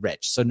wildly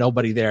rich. So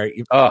nobody there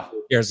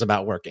cares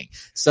about working.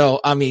 So,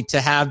 I mean,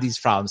 to have these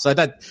problems. So I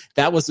thought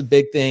that was a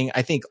big thing.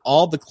 I think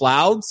all the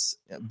clouds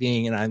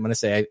and I'm going to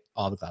say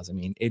all the clouds, I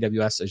mean,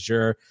 AWS,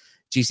 Azure,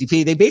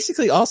 GCP, they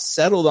basically all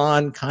settled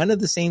on kind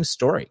of the same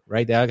story,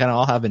 right? They kind of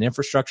all have an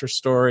infrastructure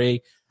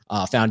story,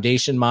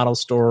 foundation model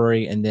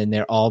story, and then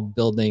they're all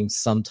building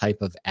some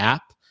type of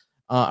app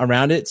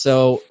around it.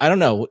 So I don't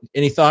know.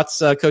 Any thoughts,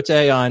 Cote,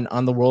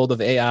 on the world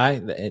of AI?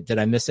 Did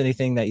I miss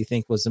anything that you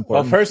think was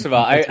important? Well, first of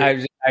all,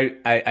 I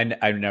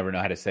never know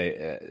how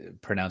to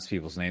pronounce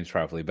people's names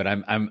properly, but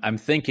I'm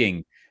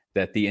thinking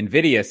that the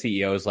NVIDIA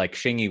CEO is like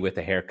Shingy with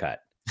a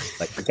haircut.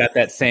 He's got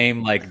that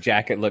same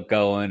jacket look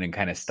going and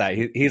kind of style.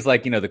 He's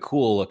the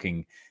cool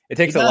looking. It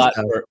takes a lot.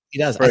 He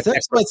does. I think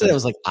someone said it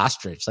was like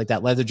ostrich.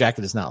 That leather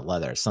jacket is not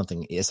leather. It's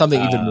something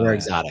even more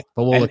exotic.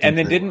 But we'll look. And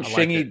then didn't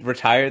Shingy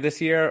retire this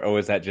year, or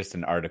was that just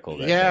an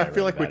article? I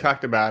feel like we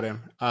talked about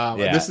him.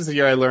 This is the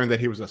year I learned that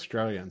he was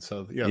Australian.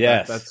 So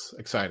that's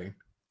exciting.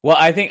 Well,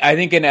 I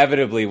think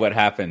inevitably what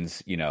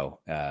happens,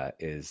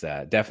 is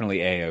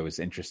definitely AI was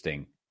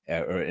interesting.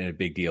 Or a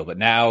big deal, but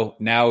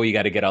now we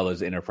got to get all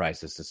those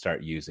enterprises to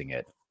start using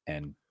it,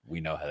 and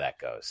we know how that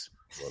goes.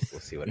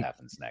 We'll see what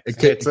happens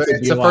next. It's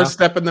the first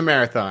step in the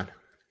marathon.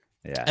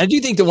 Yeah, I do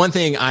think the one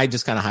thing I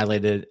just kind of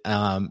highlighted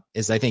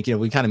is I think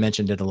we kind of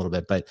mentioned it a little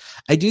bit, but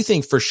I do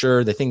think for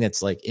sure the thing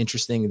that's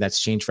interesting that's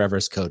changed forever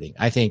is coding.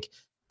 I think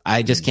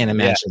I just can't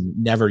imagine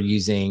never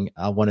using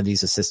one of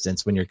these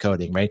assistants when you're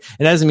coding, right?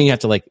 It doesn't mean you have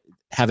to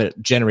have it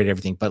generate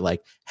everything,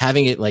 but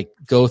having it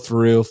go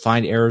through,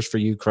 find errors for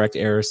you, correct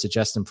errors,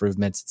 suggest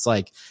improvements. It's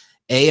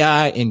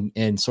AI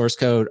and source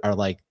code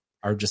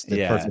are just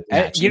the perfect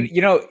match.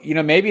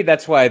 Maybe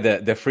that's why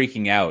the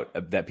freaking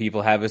out that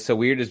people have is so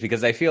weird, is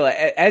because I feel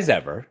as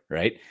ever,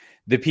 right?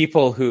 The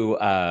people who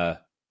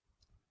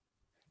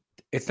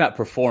it's not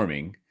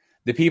performing,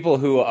 the people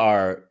who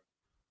are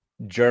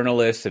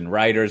journalists and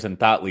writers and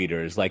thought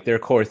leaders, their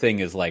core thing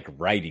is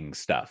writing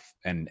stuff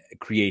and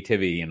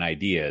creativity and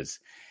ideas,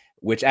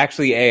 which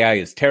actually AI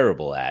is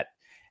terrible at.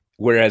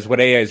 Whereas what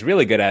AI is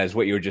really good at is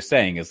what you were just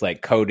saying, is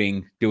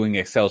coding, doing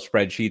Excel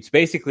spreadsheets,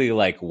 basically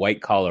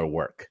white collar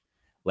work,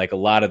 a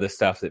lot of the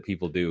stuff that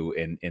people do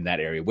in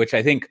that area, which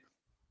I think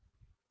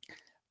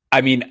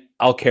I mean,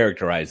 I'll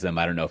characterize them.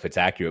 I don't know if it's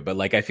accurate, but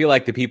like, I feel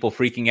like the people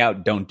freaking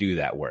out don't do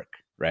that work,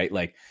 right?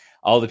 Like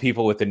all the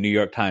people with the New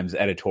York Times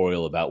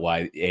editorial about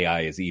why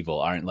AI is evil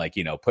aren't like,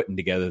 putting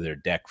together their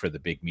deck for the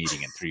big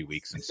meeting in 3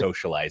 weeks and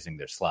socializing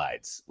their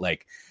slides.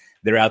 Like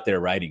they're out there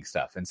writing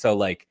stuff. And so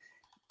like,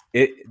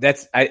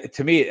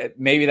 to me,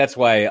 maybe that's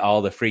why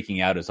all the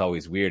freaking out is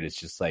always weird. It's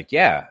just like,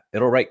 yeah,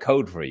 it'll write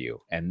code for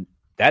you. And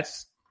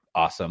that's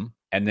awesome.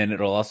 And then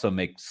it'll also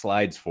make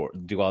slides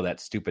do all that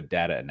stupid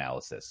data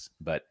analysis,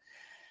 but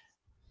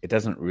it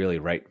doesn't really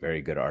write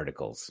very good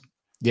articles.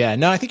 Yeah,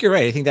 no, I think you're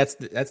right. I think that's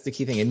the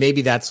key thing. And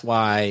maybe that's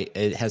why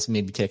it has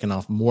maybe taken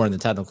off more in the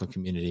technical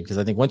community, because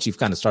I think once you've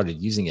kind of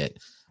started using it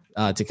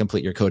to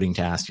complete your coding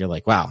task, you're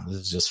like, wow, this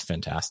is just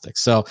fantastic.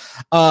 So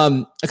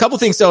a couple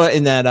things though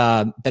in that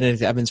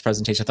Benedict Evans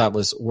presentation I thought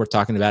was worth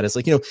talking about is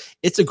like,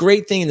 it's a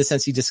great thing in the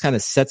sense he just kind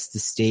of sets the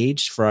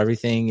stage for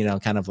everything,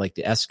 kind of like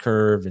the S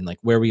curve and like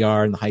where we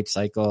are in the hype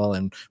cycle.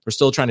 And we're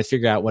still trying to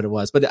figure out what it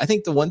was. But I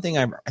think the one thing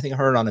I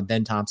heard on a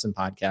Ben Thompson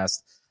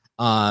podcast,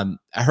 I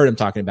heard him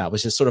talking about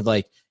was just sort of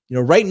like,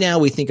 right now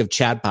we think of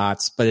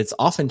chatbots, but it's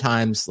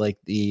oftentimes like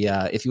the,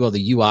 if you will,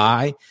 the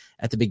UI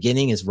at the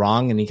beginning is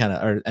wrong.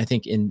 And I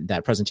think in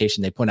that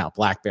presentation, they point out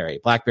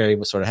BlackBerry. BlackBerry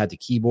was sort of had the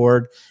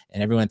keyboard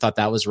and everyone thought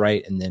that was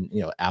right. And then,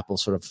 Apple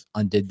sort of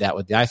undid that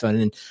with the iPhone.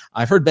 And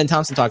I've heard Ben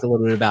Thompson talk a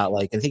little bit about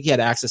like, I think he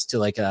had access to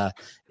like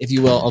if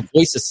you will, a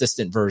voice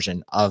assistant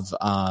version of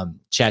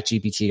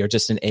ChatGPT or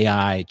just an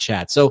AI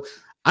chat. So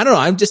I don't know.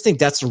 I just think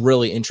that's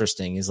really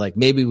interesting is like,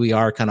 maybe we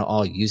are kind of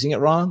all using it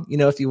wrong,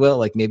 if you will,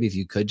 like maybe if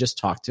you could just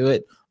talk to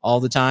it all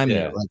the time and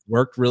it like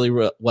worked really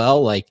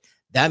well, like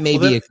that may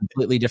be a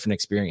completely different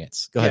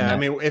experience. Go ahead, Matt. I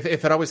mean, if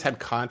it always had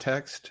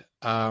context,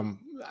 then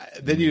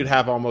you'd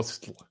have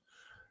almost,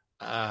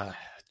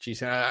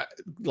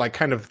 like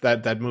kind of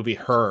that movie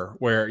Her,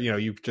 where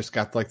you've just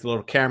got like the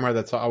little camera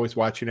that's always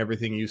watching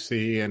everything you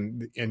see,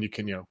 and you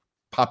can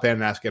pop in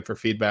and ask it for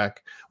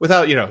feedback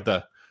without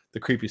the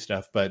creepy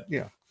stuff. But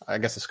I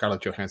guess the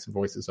Scarlett Johansson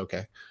voice is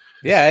okay.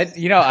 Yeah,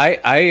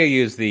 I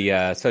use the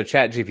so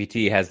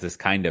ChatGPT has this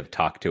kind of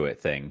talk to it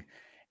thing.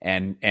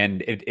 And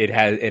it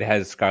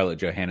has Scarlett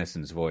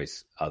Johansson's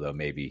voice, although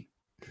maybe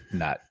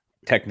not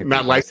technically.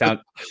 Not like it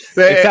sounds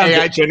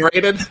AI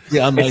generated.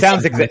 Yeah,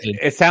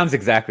 it sounds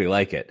exactly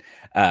like it,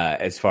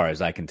 as far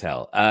as I can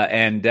tell.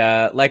 And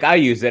like I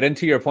use it. And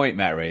to your point,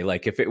 Matt Ray,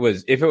 like if it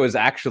was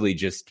actually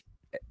just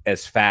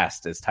as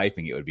fast as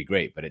typing, it would be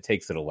great. But it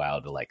takes it a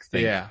while to like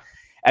think. Yeah.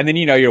 And then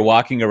you're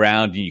walking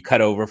around and you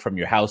cut over from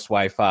your house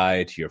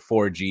Wi-Fi to your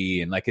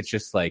 4G, and like it's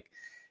just like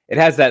it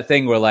has that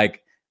thing where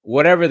like,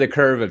 whatever the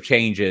curve of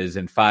change is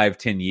in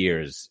 5-10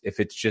 years,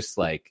 if it's just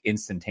like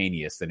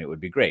instantaneous, then it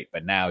would be great.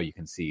 But now you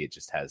can see it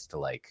just has to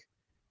like,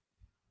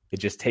 it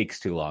just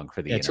takes too long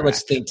for the too much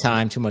think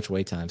time, too much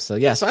wait time. So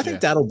so I think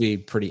that'll be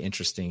pretty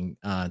interesting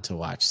to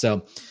watch.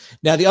 So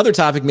now the other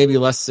topic, maybe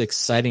less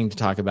exciting to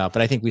talk about,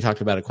 but I think we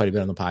talked about it quite a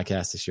bit on the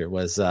podcast this year,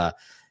 was what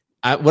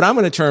I'm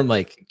going to term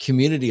like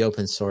community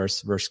open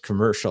source versus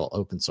commercial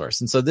open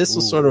source. And so this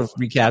was sort of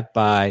recapped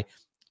by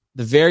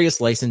the various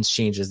license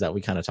changes that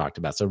we kind of talked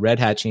about. So Red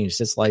Hat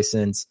changed its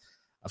license.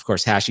 Of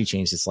course, Hashi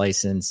changed its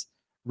license.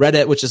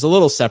 Reddit, which is a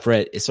little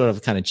separate, it sort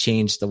of kind of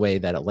changed the way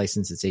that it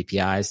licensed its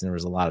APIs. And there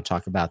was a lot of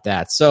talk about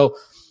that. So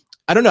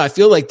I don't know. I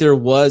feel like there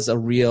was a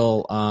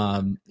real,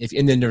 and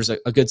then there's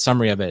a good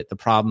summary of it, the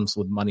problems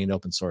with money in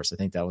open source. I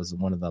think that was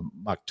one of the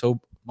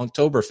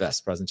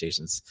Mocktoberfest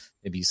presentations.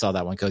 Maybe you saw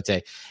that one, Cote.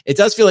 It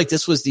does feel like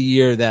this was the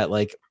year that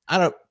like, I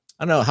don't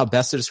know how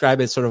best to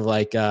describe it. Sort of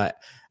like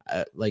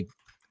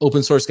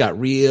open source got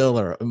real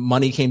or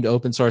money came to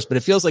open source, but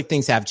it feels like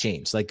things have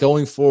changed. Like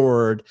going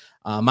forward,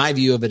 my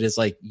view of it is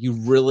like, you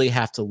really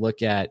have to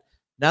look at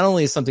not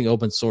only is something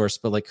open source,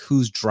 but like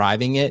who's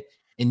driving it.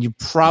 And you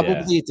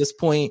probably at this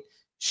point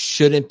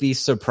shouldn't be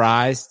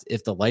surprised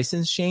if the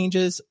license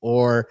changes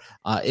or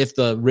if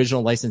the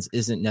original license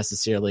isn't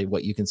necessarily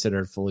what you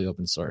consider fully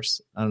open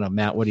source. I don't know,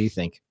 Matt, what do you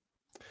think?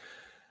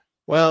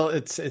 Well,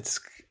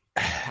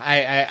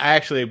 I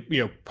actually,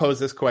 posed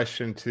this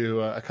question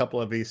to a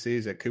couple of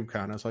VCs at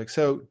KubeCon. I was like,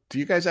 so do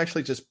you guys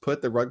actually just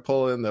put the rug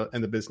pull in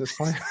the business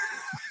plan?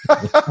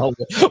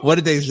 What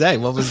did they say?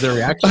 What was their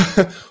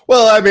reaction?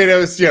 Well, I mean, it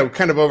was,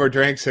 kind of over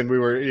drinks and we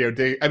were,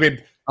 it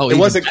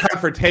wasn't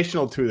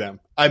confrontational to them.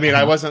 I mean,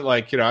 I wasn't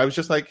like, I was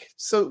just like,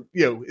 so,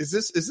 is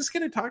this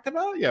getting talked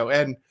about?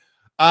 And,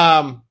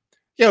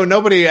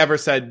 nobody ever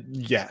said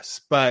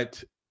yes,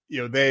 but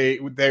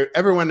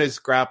everyone is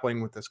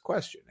grappling with this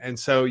question. And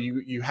so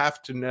you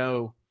have to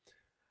know,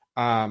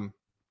 you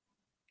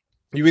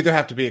either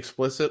have to be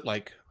explicit,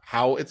 like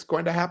how it's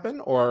going to happen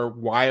or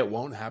why it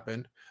won't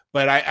happen.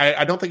 But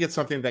I don't think it's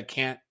something that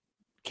can't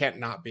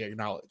not be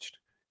acknowledged.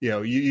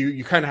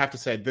 You kind of have to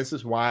say, this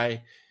is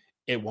why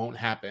it won't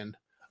happen.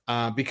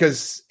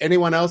 Because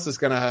anyone else is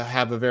going to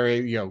have a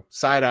very,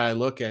 side eye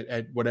look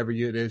at whatever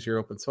it is you're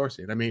open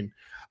sourcing. I mean,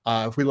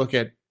 if we look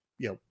at,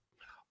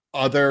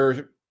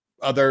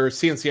 other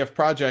CNCF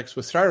projects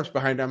with startups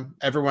behind them,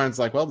 everyone's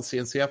like, well, the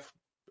CNCF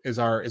is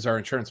our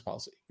insurance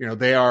policy.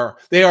 They are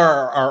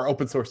our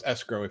open source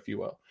escrow, if you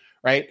will.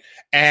 right?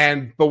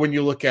 But when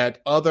you look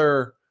at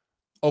other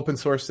open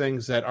source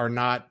things that are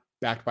not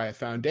backed by a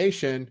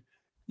foundation,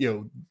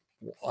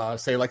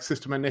 say like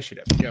System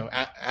Initiative,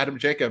 Adam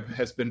Jacob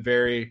has been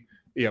very,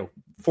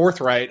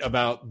 forthright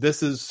about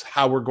this is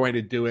how we're going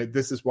to do it.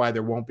 This is why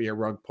there won't be a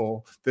rug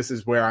pull. This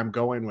is where I'm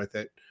going with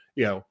it.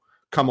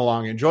 Come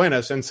along and join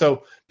us. And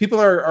so people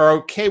are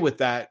okay with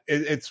that.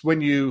 It's when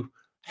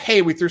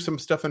we threw some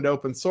stuff into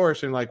open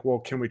source and like, well,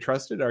 can we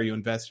trust it? Are you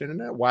invested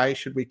in it? Why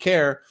should we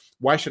care?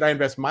 Why should I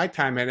invest my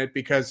time in it?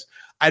 Because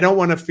I don't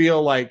want to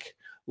feel like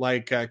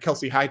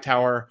Kelsey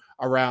Hightower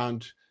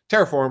around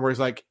Terraform, where he's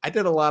like, I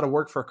did a lot of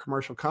work for a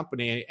commercial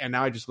company and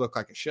now I just look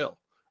like a shill,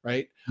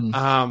 right?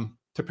 Mm.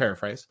 To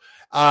paraphrase.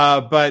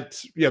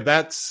 But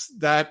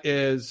that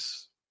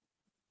is,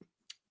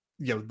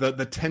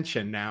 the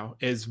tension now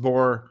is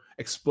more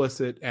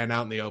explicit and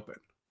out in the open.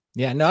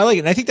 Yeah, no, I like it.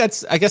 And I think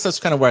I guess that's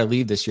kind of where I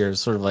leave this year, is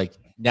sort of like,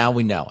 now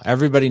we know.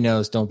 Everybody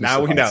knows. Don't be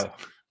surprised. Now we know.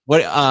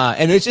 What,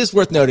 and it's just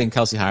worth noting,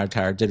 Kelsey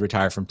Hightower did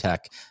retire from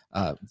tech,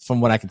 from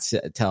what I could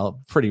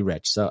tell, pretty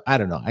rich. So I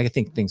don't know. I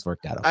think things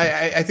worked out.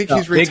 Okay. I think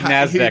he's big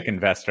NASDAQ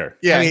investor.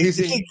 Yeah,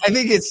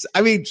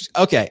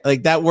 okay.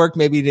 Like that worked.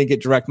 Maybe you didn't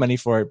get direct money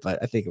for it,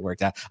 but I think it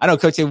worked out. I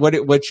don't know,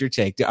 Cote, what's your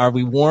take? Are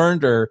we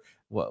warned, or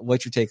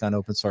what's your take on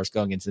open source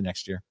going into the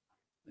next year?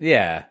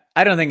 Yeah,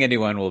 I don't think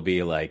anyone will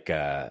be like,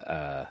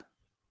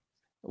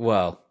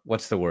 well,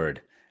 what's the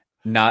word?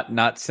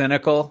 Not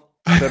cynical,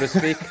 so to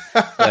speak.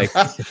 Like,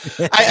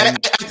 I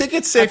think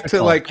it's safe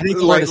to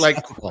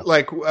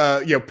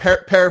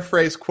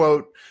paraphrase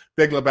quote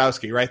Big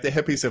Lebowski, right? The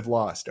hippies have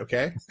lost.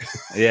 Okay.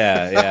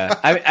 Yeah.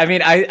 I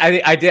mean,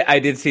 I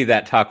did see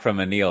that talk from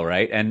Anil,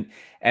 right?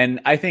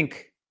 And I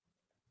think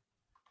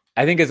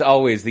as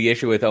always, the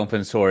issue with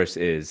open source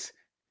is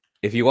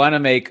if you want to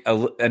make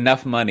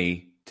enough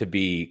money to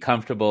be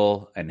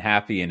comfortable and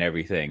happy and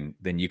everything,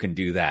 then you can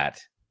do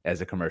that as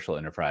a commercial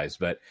enterprise.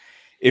 But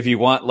if you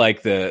want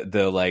like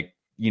the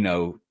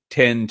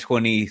 10,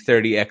 20,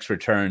 30x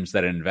returns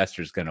that an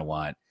investor's going to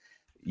want,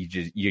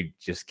 you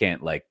just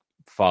can't like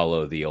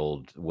follow the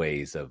old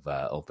ways of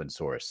open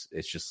source.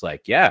 It's just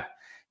like,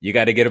 you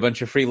got to get a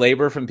bunch of free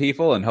labor from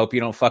people and hope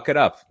you don't fuck it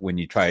up when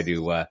you try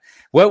to,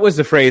 what was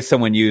the phrase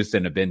someone used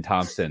in a Ben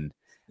Thompson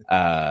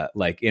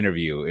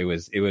interview? It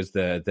was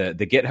the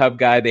GitHub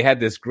guy. They had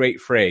this great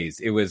phrase.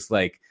 It was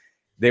like,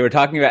 they were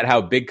talking about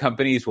how big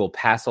companies will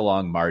pass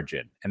along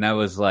margin. And I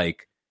was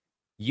like,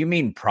 you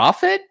mean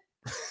profit?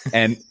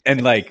 And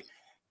like,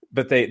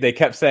 but they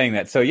kept saying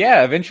that. So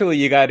yeah, eventually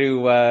you got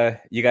to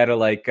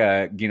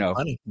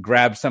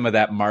grab some of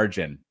that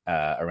margin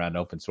around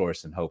open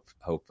source and hope.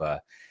 I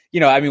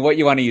mean, what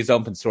you want to use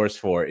open source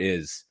for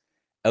is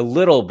a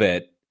little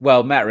bit.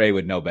 Well, Matt Ray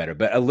would know better,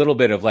 but a little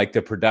bit of like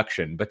the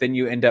production. But then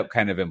you end up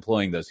kind of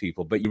employing those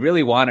people. But you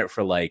really want it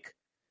for like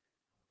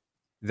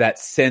that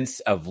sense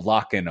of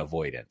lock-in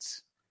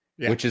avoidance,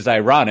 which is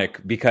ironic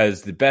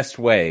because the best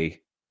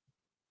way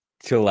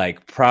to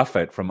like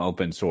profit from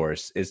open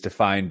source is to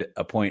find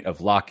a point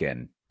of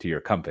lock-in to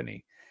your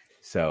company.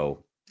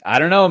 So I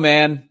don't know,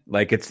 man.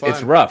 Like it's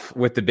rough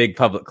with the big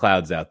public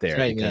clouds out there.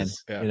 Right,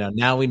 because, man.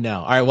 Now we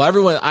know. All right. Well,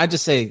 everyone, I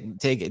just say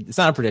take it. It's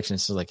not a prediction.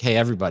 It's like, hey,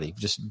 everybody,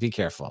 just be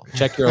careful.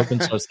 Check your open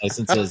source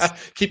licenses.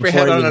 Keep your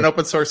head on an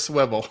open source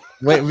swivel.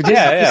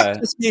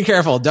 Just be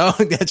careful.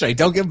 That's right.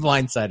 Don't get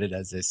blindsided,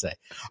 as they say.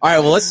 All right.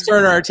 Well, let's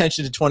turn our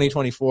attention to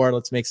 2024.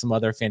 Let's make some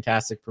other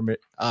fantastic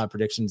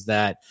predictions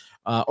that.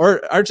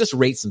 Or just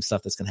rate some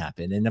stuff that's going to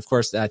happen. And of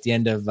course, at the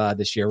end of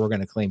this year, we're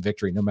going to claim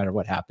victory no matter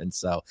what happens.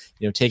 So,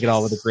 take it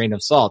all with a grain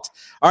of salt.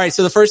 All right.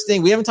 So the first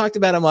thing, we haven't talked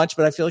about it much,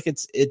 but I feel like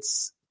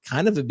it's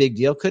kind of a big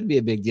deal. Could be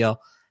a big deal.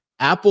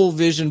 Apple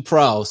Vision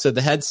Pro. So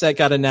the headset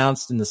got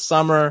announced in the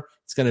summer.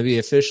 It's going to be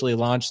officially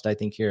launched, I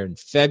think, here in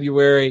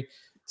February.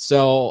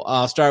 So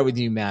I'll start with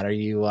you, Matt. Are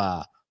you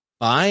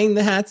buying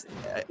the hats?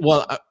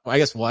 Well, I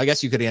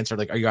guess you could answer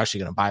like, are you actually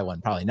going to buy one?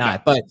 Probably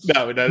not. But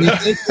no. Do you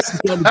think this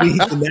is going to be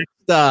the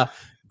next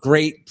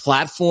great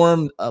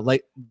platform,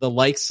 like the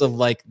likes of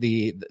like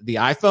the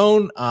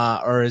iPhone,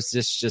 or is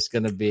this just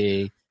going to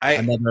be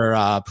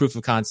another proof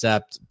of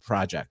concept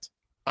project?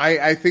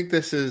 I think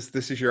this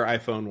is your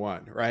iPhone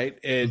 1, right?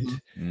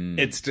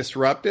 It's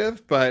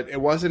disruptive, but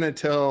it wasn't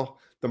until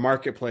the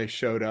marketplace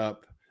showed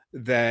up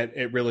that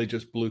it really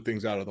just blew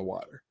things out of the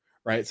water,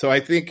 right? So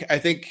I think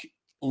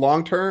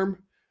long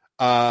term,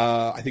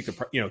 I think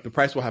the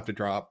price will have to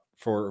drop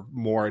for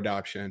more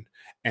adoption,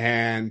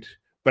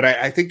 but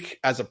I think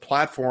as a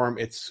platform,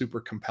 it's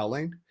super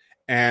compelling,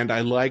 and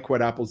I like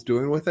what Apple's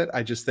doing with it.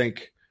 I just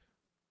think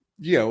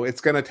it's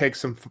going to take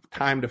some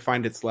time to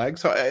find its legs.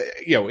 So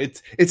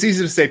it's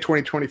easy to say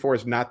 2024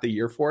 is not the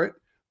year for it,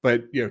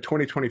 but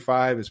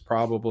 2025 is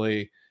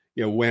probably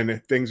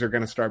when things are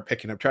going to start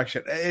picking up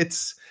traction.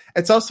 It's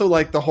also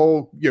like the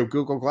whole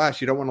Google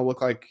Glass. You don't want to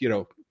look like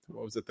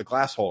what was it, the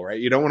glass hole, right?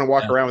 You don't want to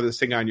walk around with this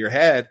thing on your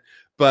head,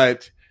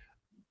 but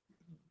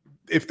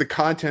if the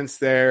content's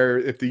there,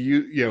 if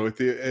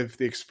the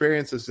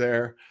experience is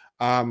there,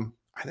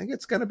 I think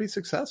it's going to be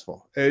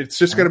successful. It's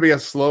just going to be a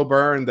slow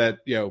burn that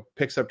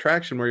picks up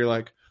traction where you're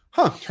like,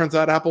 turns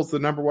out Apple's the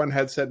number one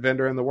headset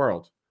vendor in the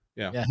world.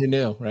 Yeah, who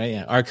knew, right?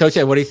 Yeah. All right, Coach,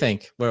 what do you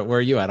think? Where are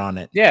you at on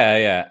it?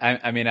 Yeah.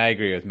 I mean, I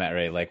agree with Matt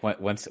Ray. Like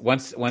once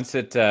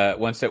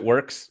it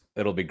works,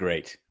 it'll be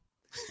great.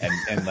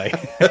 And like,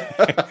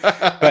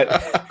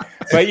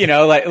 but you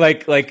know,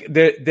 like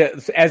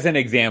the as an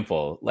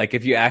example, like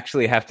if you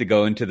actually have to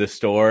go into the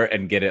store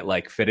and get it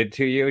like fitted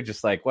to you,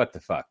 just like what the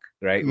fuck,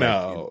 right?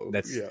 No,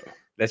 like,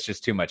 that's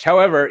just too much.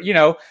 However, you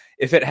know,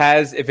 if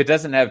it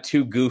doesn't have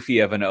too goofy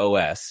of an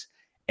OS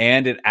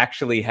and it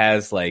actually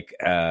has like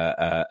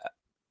a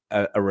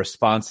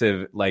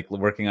responsive, like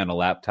working on a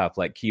laptop,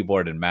 like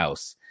keyboard and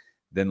mouse,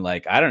 then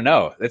like, I don't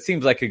know, that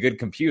seems like a good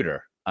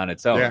computer on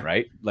its own,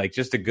 right? Like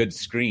just a good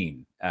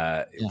screen.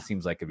 It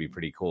seems like it'd be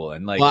pretty cool.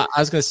 And like, well, I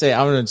was going to say,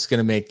 I'm just going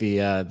to make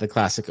the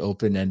classic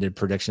open-ended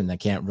prediction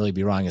that can't really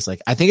be wrong. It's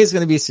like, I think it's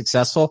going to be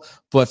successful,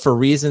 but for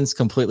reasons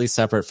completely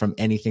separate from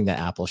anything that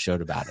Apple showed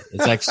about it.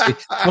 It's actually,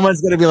 someone's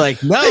going to be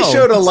like, no. They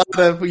showed a lot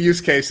of use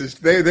cases.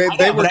 They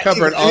were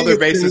covering all their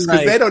bases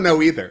because they don't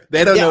know either.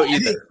 They don't know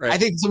either. I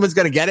think someone's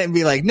going to get it and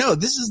be like, no,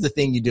 this is the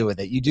thing you do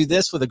with it. You do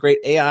this with a great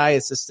AI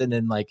assistant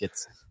and like it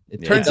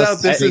turns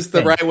out this is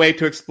the right way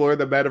to explore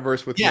the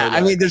metaverse with. Yeah,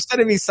 I mean, there's going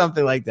to be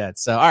something like that.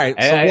 So, all right.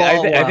 So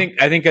I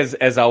think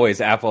as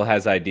always, Apple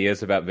has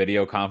ideas about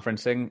video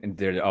conferencing, and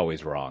they're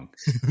always wrong.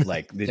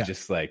 Like they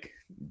just like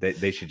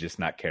they should just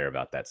not care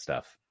about that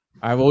stuff.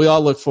 All right. Well, we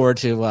all look forward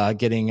to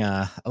getting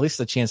at least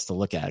a chance to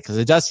look at it, because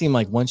it does seem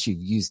like once you've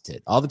used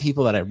it, all the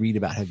people that I read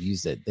about have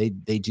used it. They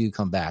do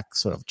come back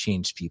sort of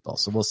changed people.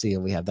 So we'll see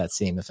if we have that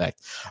same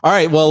effect. All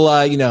right.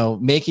 Well, you know,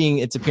 making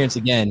its appearance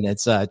again,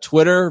 it's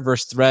Twitter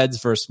versus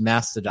Threads versus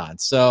Mastodon.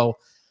 So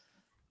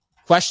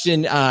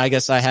question, I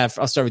guess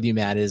I'll start with you,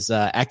 Matt, is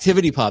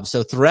ActivityPub.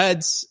 So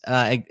Threads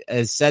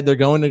has said they're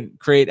going to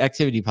create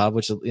ActivityPub,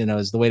 which, you know,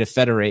 is the way to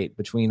federate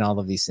between all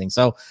of these things.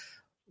 So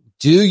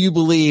do you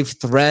believe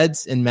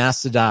Threads and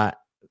Mastodon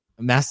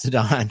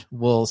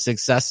will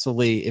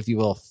successfully, if you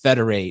will,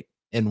 federate,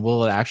 and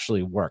will it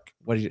actually work?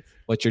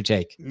 What's your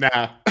take?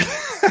 Nah.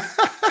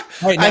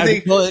 Right, now, I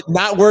think will it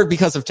not work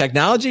because of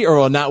technology, or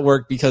will it not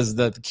work because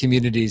the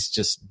communities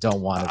just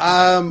don't want it?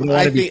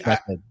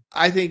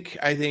 I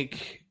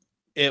think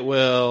it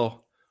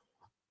will.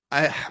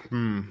 I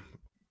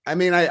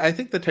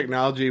think the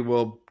technology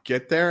will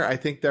get there. I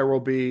think there will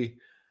be.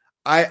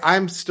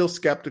 I'm still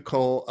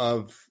skeptical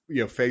of,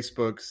 you know,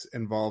 Facebook's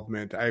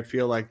involvement. I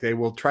feel like they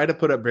will try to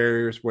put up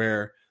barriers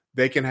where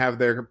they can have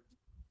their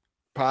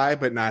pie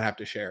but not have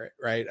to share it,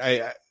 right?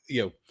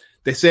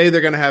 They say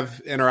they're going to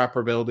have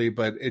interoperability,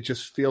 but it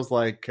just feels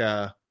like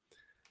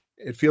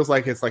it's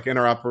like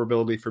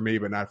interoperability for me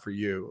but not for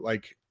you.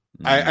 Like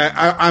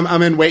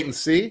I'm in wait and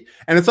see,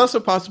 and it's also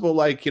possible,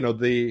 like, you know,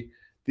 the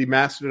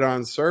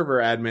Mastodon server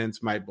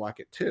admins might block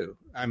it too.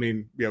 I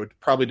mean, you know, it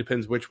probably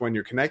depends which one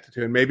you're connected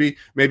to, and maybe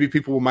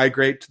people will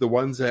migrate to the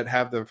ones that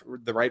have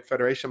the right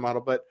federation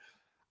model. But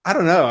I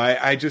don't know.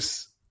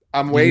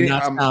 I'm waiting.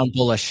 I'm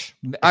bullish.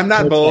 I'm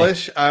not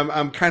bullish.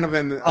 I'm kind of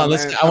in. I'm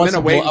in a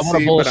wait and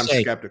see, but I'm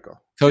skeptical.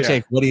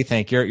 Coach, what do you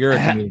think? You're a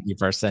community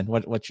person.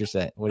 What's your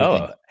say? What do you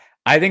think?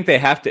 I think they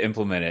have to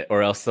implement it,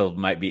 or else there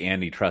might be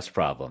antitrust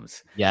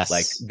problems. Yes,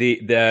 like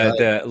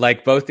the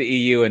like both the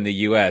EU and the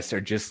US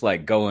are just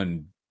like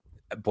going.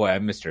 Boy,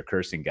 I'm Mr.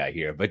 Cursing guy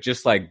here, but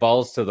just like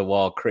balls to the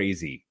wall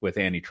crazy with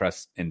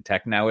antitrust in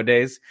tech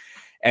nowadays.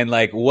 And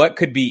like, what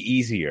could be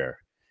easier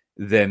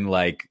than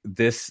like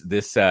this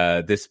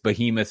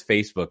behemoth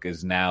Facebook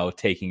is now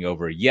taking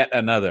over yet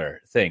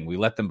another thing. We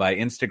let them buy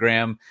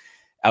Instagram.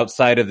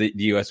 Outside of the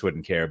US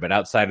wouldn't care, but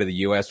outside of the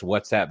US,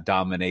 WhatsApp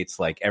dominates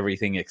like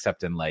everything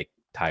except in like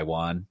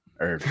Taiwan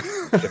or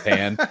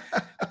Japan,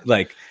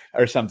 like,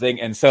 or something.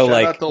 And so Shout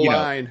like, out the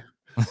line.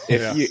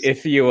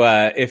 If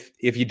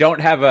you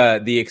don't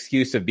have the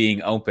excuse of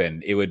being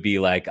open, it would be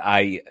like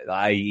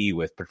IE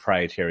with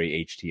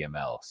proprietary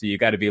HTML. So you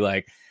got to be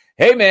like,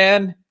 hey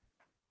man,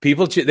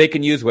 people they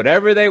can use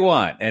whatever they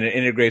want, and it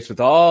integrates with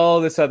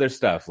all this other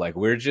stuff. Like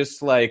we're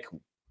just like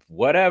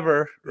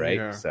whatever, right?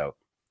 Yeah. So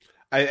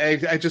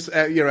I just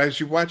you know, as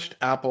you watched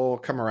Apple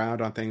come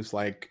around on things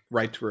like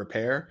right to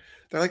repair,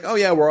 they're like, oh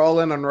yeah, we're all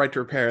in on right to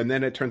repair, and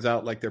then it turns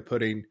out like they're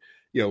putting,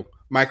 you know,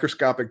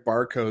 microscopic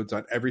barcodes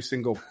on every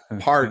single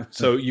part.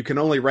 So you can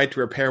only right to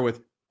repair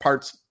with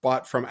parts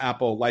bought from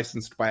Apple,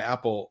 licensed by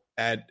Apple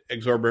at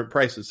exorbitant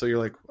prices. So you're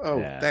like, oh,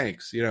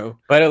 thanks, you know.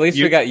 But at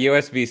least we got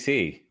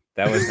USB-C.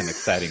 That was an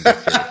exciting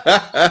victory.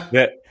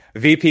 The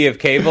VP of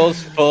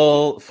cables,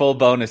 full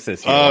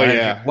bonuses here.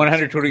 Oh,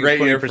 120%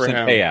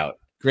 payout.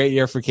 Great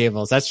year for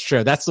cables. That's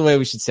true. That's the way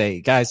we should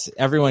say, guys.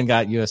 Everyone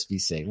got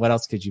USB-C. What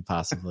else could you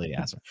possibly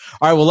ask for?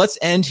 All right. Well, let's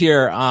end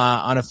here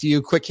on a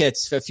few quick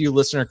hits, a few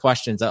listener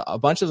questions. A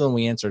bunch of them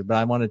we answered, but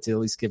I wanted to at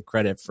least give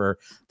credit for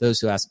those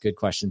who asked good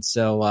questions.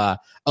 So,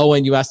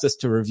 Owen, you asked us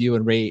to review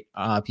and rate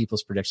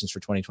people's predictions for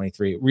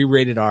 2023. We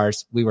rated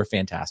ours. We were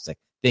fantastic.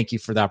 Thank you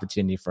for the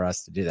opportunity for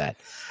us to do that.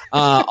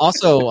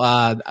 Also,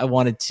 I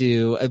wanted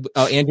to.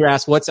 Andrew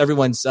asked, "What's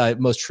everyone's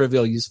most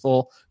trivial,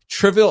 useful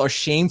trivial or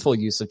shameful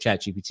use of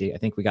ChatGPT. I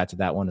think we got to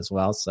that one as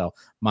well. So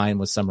mine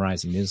was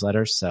summarizing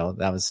newsletters. So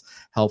that was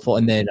helpful.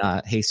 And then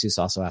Jesus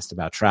also asked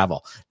about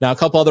travel. Now, a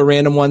couple other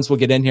random ones we'll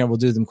get in here. We'll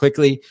do them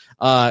quickly.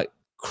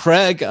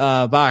 Craig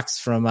Box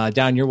from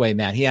Down Your Way,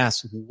 Matt, he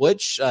asked,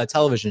 which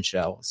television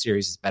show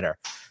series is better,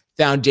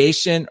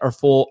 Foundation or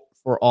For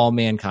All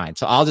Mankind?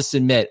 So I'll just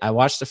admit, I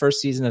watched the first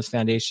season of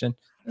Foundation.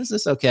 This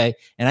is okay,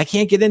 and I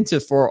can't get into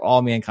For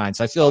All Mankind,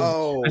 so I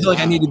feel like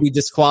I need to be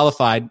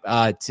disqualified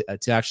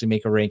to actually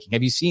make a ranking.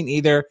 Have you seen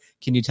either?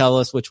 Can you tell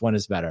us which one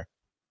is better?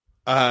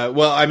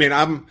 Well, I mean,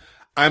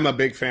 I'm a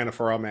big fan of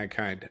For All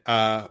Mankind,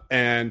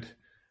 and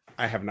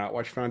I have not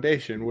watched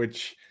Foundation,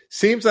 which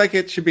seems like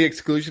it should be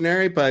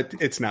exclusionary, but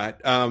it's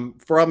not.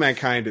 For All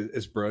Mankind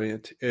is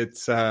brilliant.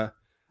 It's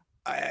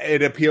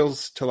it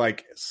appeals to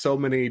like so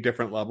many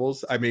different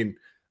levels. I mean,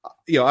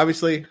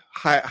 obviously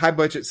high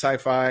budget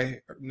sci-fi.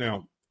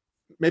 No,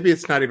 maybe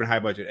it's not even high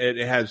budget.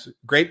 It has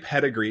great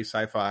pedigree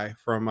sci-fi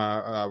from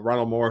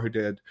Ronald Moore, who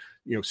did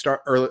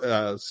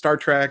Star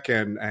Trek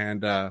and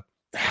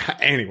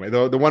anyway,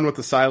 the one with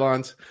the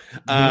Cylons,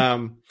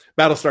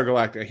 Battlestar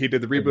Galactica. He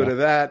did the reboot of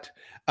that.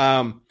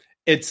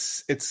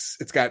 It's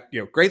got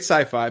great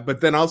sci-fi, but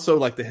then also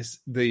like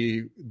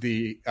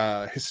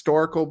the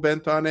historical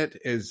bent on it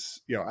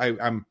is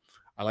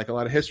I like a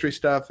lot of history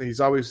stuff. He's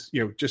always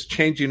just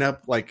changing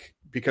up, like,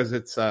 because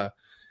it's an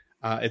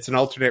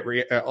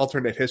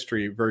alternate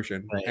history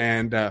version, right.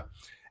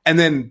 And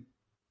then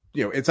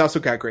it's also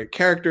got great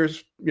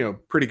characters,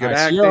 pretty good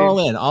acting. So you're all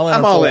in.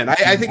 I'm all in.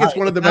 I think it's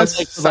one of the best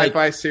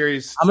sci-fi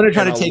series. I'm going to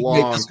try to take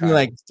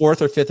like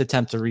fourth or fifth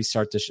attempt to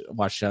restart the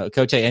watch show.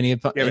 Coach, any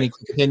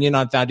opinion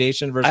on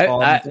Foundation versus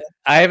All Mankind?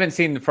 I haven't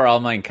seen For All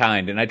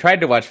Mankind, and I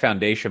tried to watch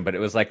Foundation, but it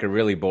was like a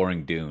really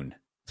boring Dune.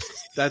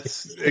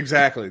 That's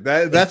exactly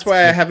that's why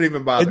I haven't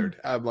even bothered.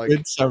 I'm like,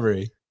 good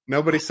summary.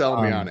 Nobody's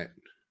selling me on it.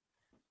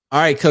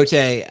 All right, Coach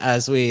A,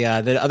 as we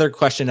the other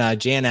question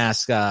Jan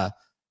asked,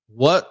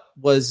 what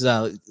was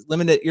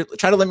limited?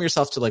 Try to limit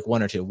yourself to like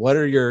one or two. What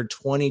are your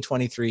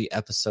 2023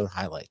 episode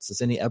highlights?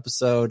 Does any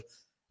episode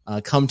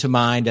come to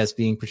mind as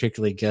being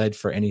particularly good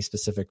for any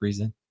specific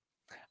reason?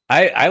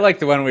 I like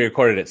the one we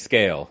recorded at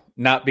scale,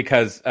 not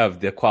because of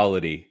the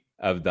quality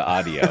of the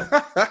audio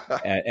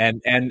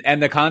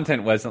and the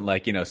content wasn't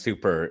like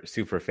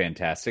super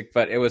fantastic,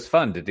 but it was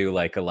fun to do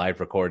like a live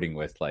recording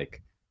with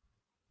like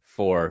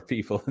 4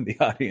 people in the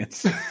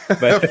audience,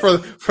 but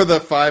for the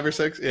 5 or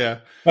 6,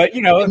 yeah. But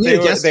who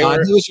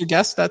was your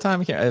guest that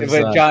time?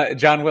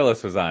 John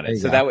Willis was on it,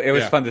 so that it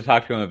was fun to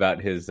talk to him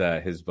about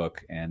his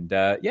book, and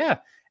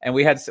and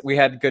we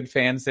had good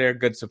fans there,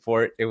 good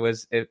support.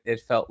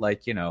 It felt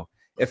like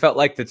it felt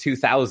like the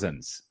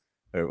 2000s.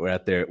 We're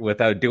out there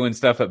without doing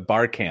stuff at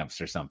bar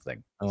camps or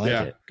something. I like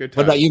it. Good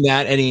time. What about you,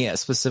 Matt? Any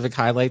specific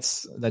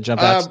highlights that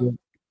jump out to you?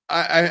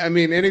 I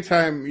mean,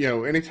 anytime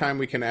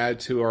we can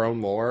add to our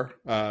own lore,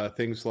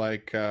 things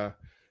like the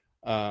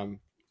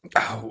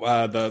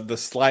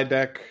slide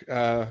deck.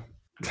 Oh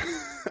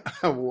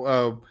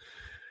God,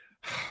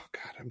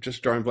 I'm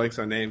just drawing blanks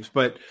on names,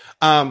 but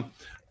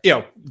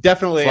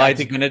definitely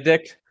Slides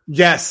Benedict.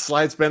 Yes,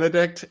 Slides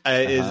Benedict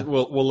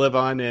will live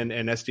on in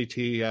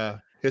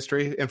SDT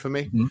history,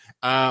 infamy.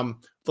 Mm-hmm.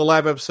 The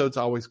live episode's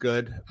always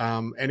good.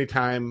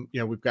 Anytime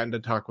we've gotten to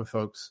talk with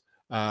folks,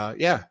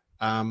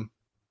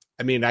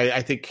 I mean,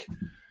 I think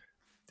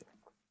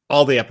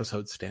all the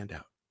episodes stand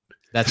out.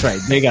 That's right.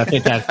 They got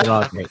fantastic.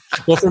 Great.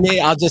 Well, for me,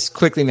 I'll just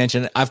quickly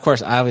mention, of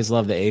course, I always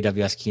love the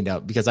AWS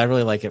keynote because I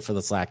really like it for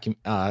the Slack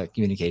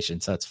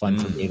communication. So it's fun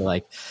for me to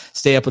like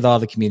stay up with all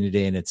the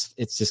community, and it's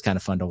just kind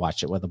of fun to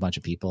watch it with a bunch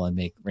of people and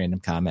make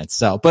random comments.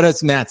 So, but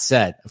as Matt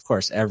said, of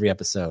course, every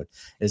episode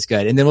is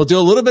good. And then we'll do a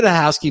little bit of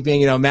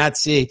housekeeping. Matt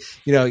C,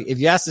 if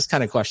you ask this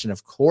kind of question,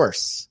 of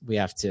course we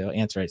have to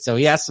answer it. So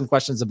he asked some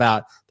questions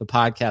about the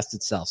podcast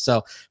itself.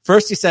 So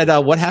first he said,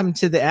 what happened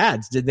to the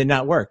ads? Did they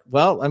not work?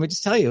 Well, let me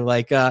just tell you,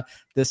 like,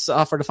 this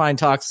Software Defined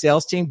Talk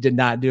sales team did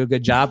not do a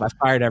good job. I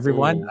fired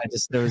everyone. Ooh.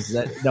 There was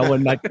no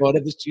one met quota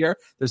this year.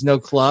 There's no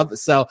club.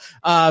 So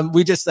I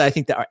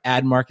think that our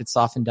ad market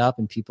softened up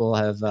and people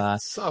have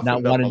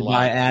not wanted to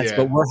buy ads,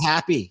 but we're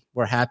happy.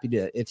 We're happy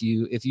to, if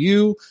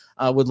you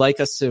would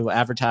like us to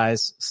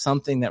advertise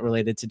something that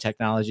related to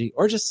technology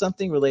or just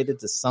something related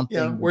to something.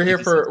 Yeah, we're here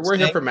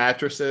for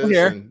mattresses.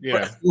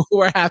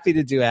 We're happy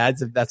to do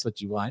ads if that's what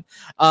you want.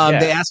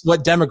 They asked,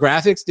 what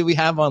demographics do we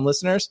have on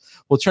listeners?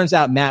 Well, it turns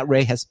out Matt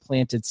Ray has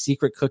planted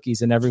secret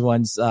cookies in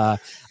everyone's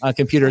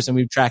computers and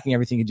we're tracking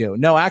everything you do.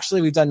 No,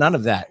 actually, we've done none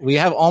of that. We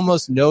have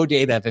almost no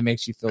data if it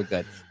makes you feel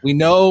good. We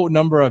know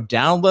number of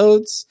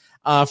downloads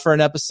for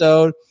an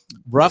episode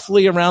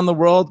roughly around the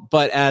world.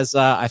 But as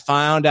I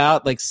found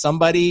out, like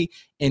somebody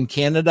in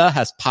Canada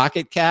has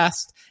Pocket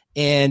Cast,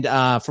 and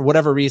for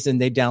whatever reason,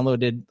 they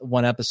downloaded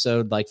one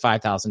episode like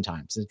 5,000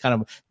 times. It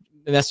kind of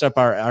messed up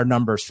our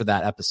numbers for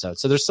that episode.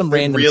 So there's some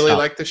random really stuff.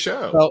 like the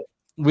show. So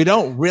we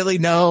don't really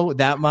know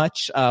that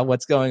much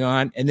what's going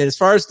on. And then as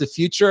far as the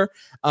future,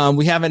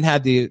 we haven't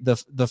had the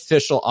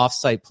official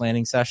offsite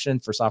planning session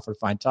for Software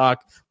Defined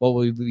Talk. What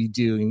we'll be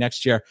doing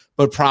next year,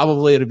 but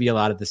probably it'll be a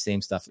lot of the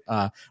same stuff.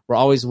 We're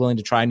always willing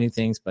to try new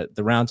things, but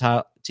the round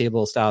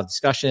table style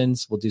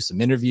discussions, we'll do some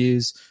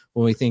interviews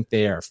when we think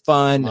they are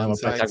fun. We'll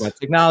talk about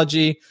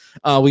technology.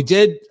 We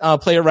did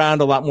play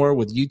around a lot more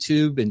with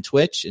YouTube and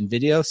Twitch and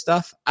video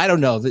stuff. I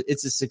don't know if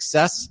it's a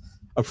success,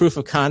 a proof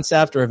of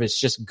concept, or if it's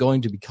just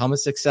going to become a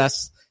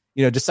success.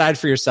 Decide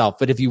for yourself.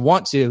 But if you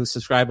want to,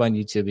 subscribe on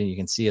YouTube and you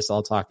can see us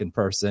all talk in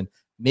person.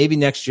 Maybe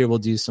next year we'll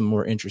do some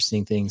more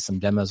interesting things, some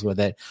demos with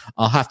it.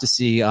 I'll have to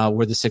see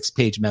where the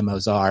 6-page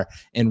memos are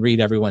and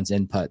read everyone's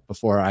input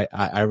before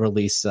I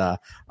release our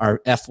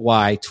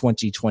FY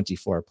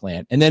 2024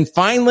 plan. And then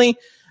finally,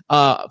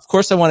 of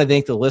course, I want to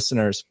thank the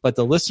listeners, but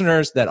the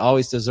listeners that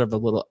always deserve a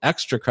little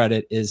extra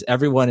credit is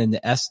everyone in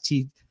the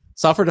ST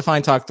Software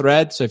Defined Talk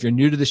thread. So if you're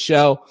new to the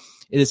show,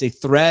 it is a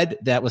thread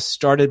that was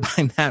started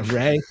by Matt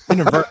Ray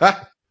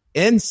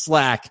in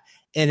Slack.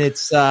 And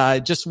it's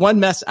just one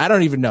mess. I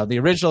don't even know. The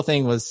original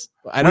thing was,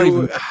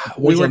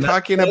 we were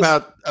talking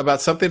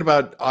about something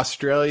about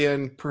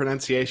Australian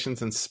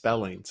pronunciations and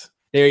spellings.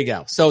 There you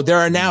go. So there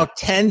are now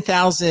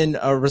 10,000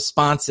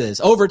 responses,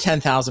 over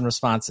 10,000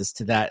 responses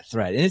to that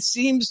thread. And it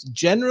seems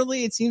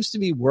to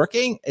be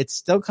working. It's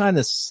still kind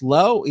of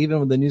slow, even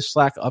with the new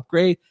Slack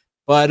upgrade.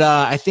 But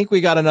I think we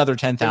got another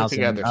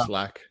 10,000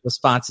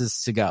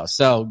 responses to go.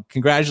 So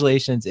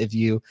congratulations. If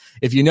you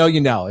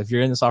know, if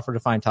you're in the Software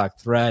Defined Talk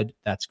thread,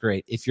 that's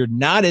great. If you're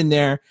not in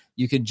there,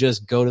 you could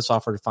just go to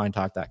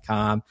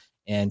softwaredefinedtalk.com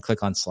and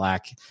click on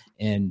Slack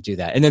and do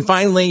that. And then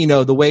finally,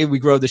 the way we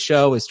grow the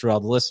show is through all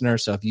the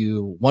listeners. So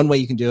one way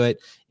you can do it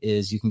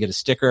is you can get a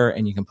sticker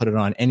and you can put it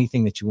on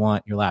anything that you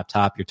want, your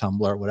laptop, your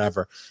Tumblr,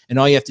 whatever. And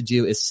all you have to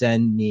do is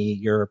send me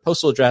your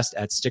postal address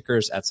at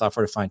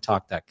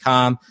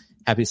stickers@softwaredefinedtalk.com.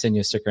 Happy to send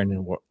you a sticker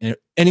anywhere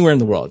in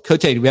the world. Cote,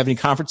 do we have any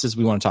conferences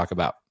we want to talk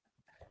about?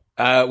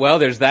 Well,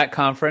 there's that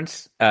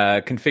conference,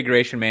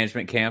 Configuration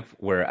Management Camp,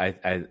 where I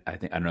think, I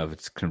don't know if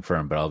it's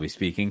confirmed, but I'll be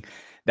speaking.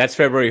 That's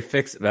February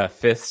 5th,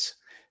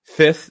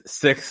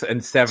 6th,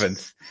 and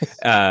 7th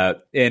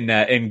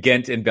in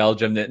Ghent in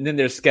Belgium. And then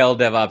there's Scale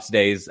DevOps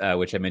Days,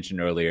 which I mentioned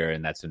earlier,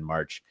 and that's in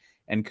March.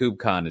 And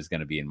KubeCon is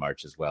going to be in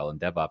March as well. And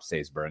DevOps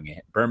Days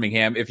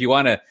Birmingham. If you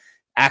want to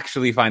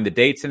actually find the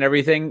dates and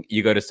everything,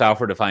 you go to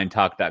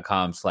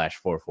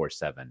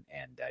softwaredefinedtalk.com/447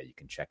 and you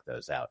can check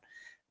those out.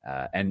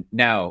 And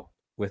now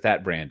with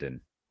that, Brandon,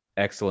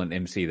 excellent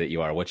MC that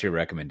you are, what's your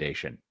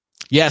recommendation?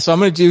 Yeah, so I'm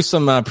going to do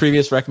some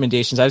previous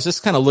recommendations. I was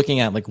just kind of looking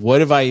at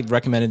what have I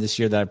recommended this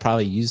year that I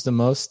probably used the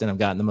most and I've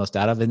gotten the most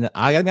out of. And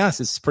I gotta be honest,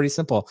 it's pretty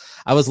simple.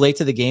 I was late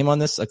to the game on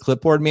this, a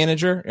clipboard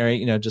manager,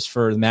 right? Just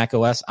for the Mac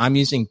OS. I'm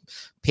using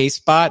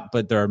Pastebot,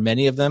 but there are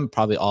many of them.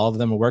 Probably all of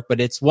them will work.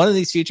 But it's one of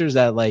these features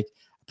that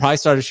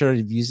probably should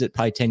have used it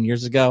probably 10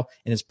 years ago.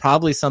 And it's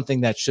probably something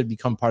that should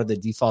become part of the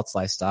defaults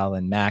lifestyle,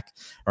 and Mac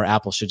or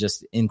Apple should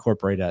just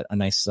incorporate a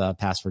nice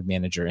password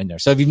manager in there.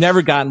 So if you've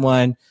never gotten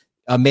one,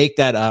 make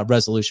that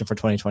resolution for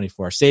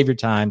 2024. Save your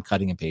time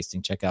cutting and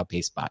pasting. Check out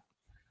Pastebot.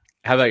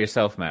 How about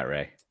yourself, Matt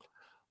Ray?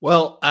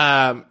 Well,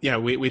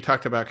 we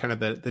talked about kind of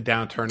the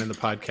downturn in the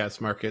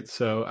podcast market.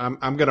 So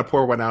I'm going to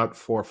pour one out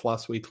for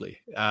Floss Weekly.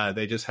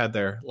 They just had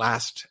their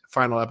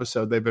final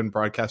episode. They've been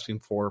broadcasting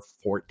for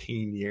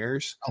 14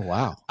 years. Oh,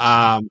 wow.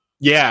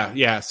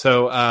 Yeah.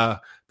 So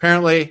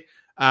apparently,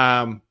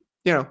 everyone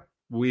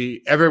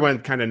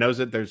kind of knows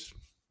it. There's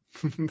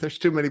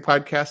too many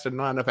podcasts and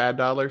not enough ad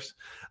dollars.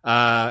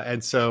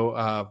 And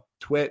so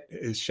Twit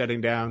is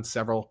shutting down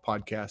several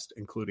podcasts,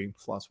 including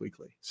Floss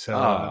Weekly.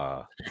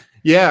 So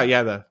they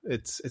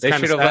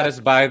should have let us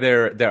buy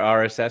their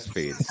RSS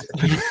feeds.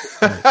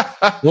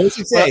 What would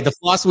you say? The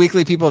Floss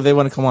Weekly people, if they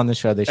want to come on the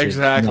show, they should.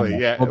 Exactly.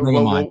 Yeah,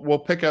 we'll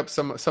pick up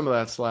some of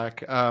that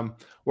slack.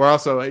 We're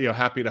also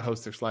happy to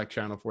host their Slack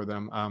channel for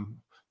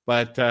them.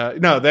 But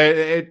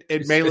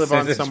it may live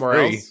on somewhere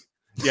else.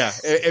 Yeah,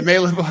 it may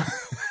live on.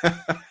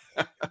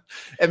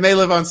 It may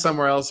live on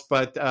somewhere else,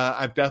 but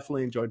I've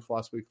definitely enjoyed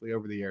Floss Weekly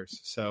over the years.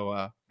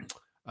 So,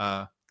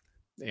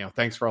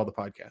 thanks for all the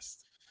podcasts.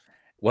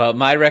 Well,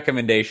 my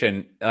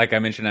recommendation, like I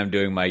mentioned, I'm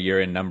doing my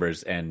year-end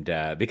numbers, and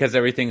because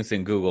everything's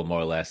in Google, more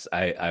or less,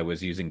 I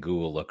was using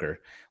Google Looker,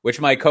 which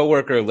my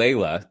coworker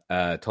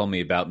Layla told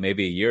me about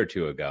maybe a year or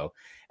two ago.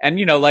 And,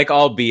 like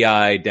all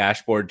BI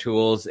dashboard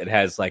tools, it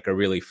has a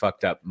really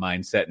fucked up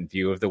mindset and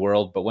view of the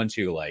world. But once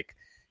you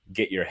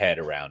get your head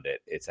around it,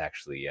 it's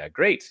actually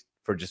great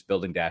for just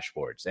building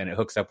dashboards, and it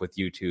hooks up with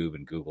YouTube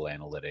and Google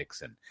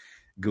Analytics and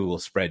Google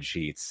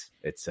Spreadsheets.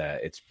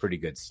 It's pretty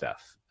good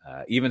stuff.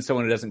 Even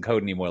someone who doesn't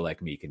code anymore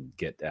like me can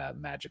get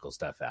magical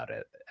stuff out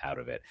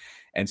of it.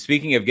 And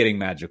speaking of getting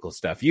magical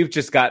stuff, you've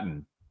just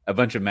gotten a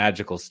bunch of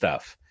magical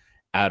stuff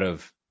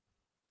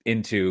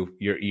into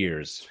your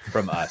ears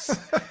from us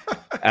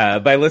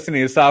by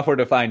listening to Software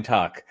Defined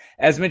Talk.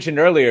 As mentioned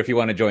earlier, if you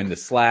want to join the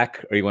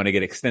Slack or you want to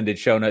get extended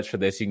show notes for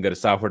this, you can go to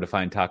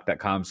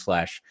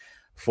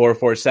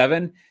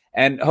softwaredefinedtalk.com/447.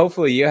 And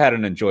hopefully you had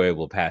an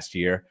enjoyable past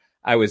year.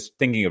 I was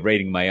thinking of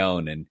rating my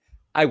own, and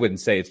I wouldn't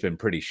say it's been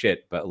pretty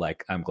shit, but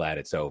like, I'm glad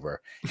it's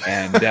over.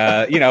 And,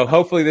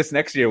 hopefully this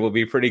next year will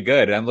be pretty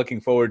good. I'm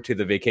looking forward to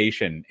the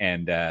vacation,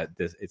 and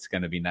it's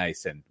going to be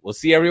nice. And we'll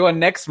see everyone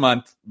next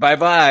month.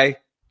 Bye-bye.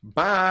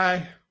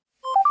 Bye.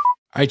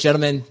 All right,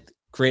 gentlemen.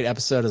 Great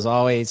episode as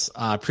always.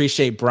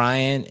 Appreciate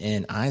Brian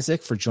and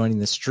Isaac for joining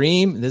the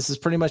stream. This is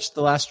pretty much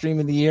the last stream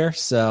of the year.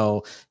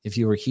 So if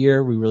you were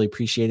here, we really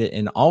appreciate it,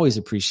 and always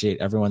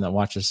appreciate everyone that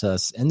watches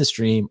us in the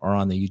stream or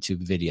on the YouTube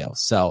video.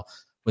 So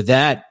with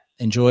that,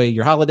 enjoy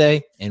your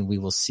holiday, and we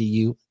will see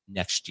you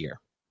next year.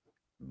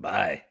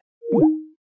 Bye.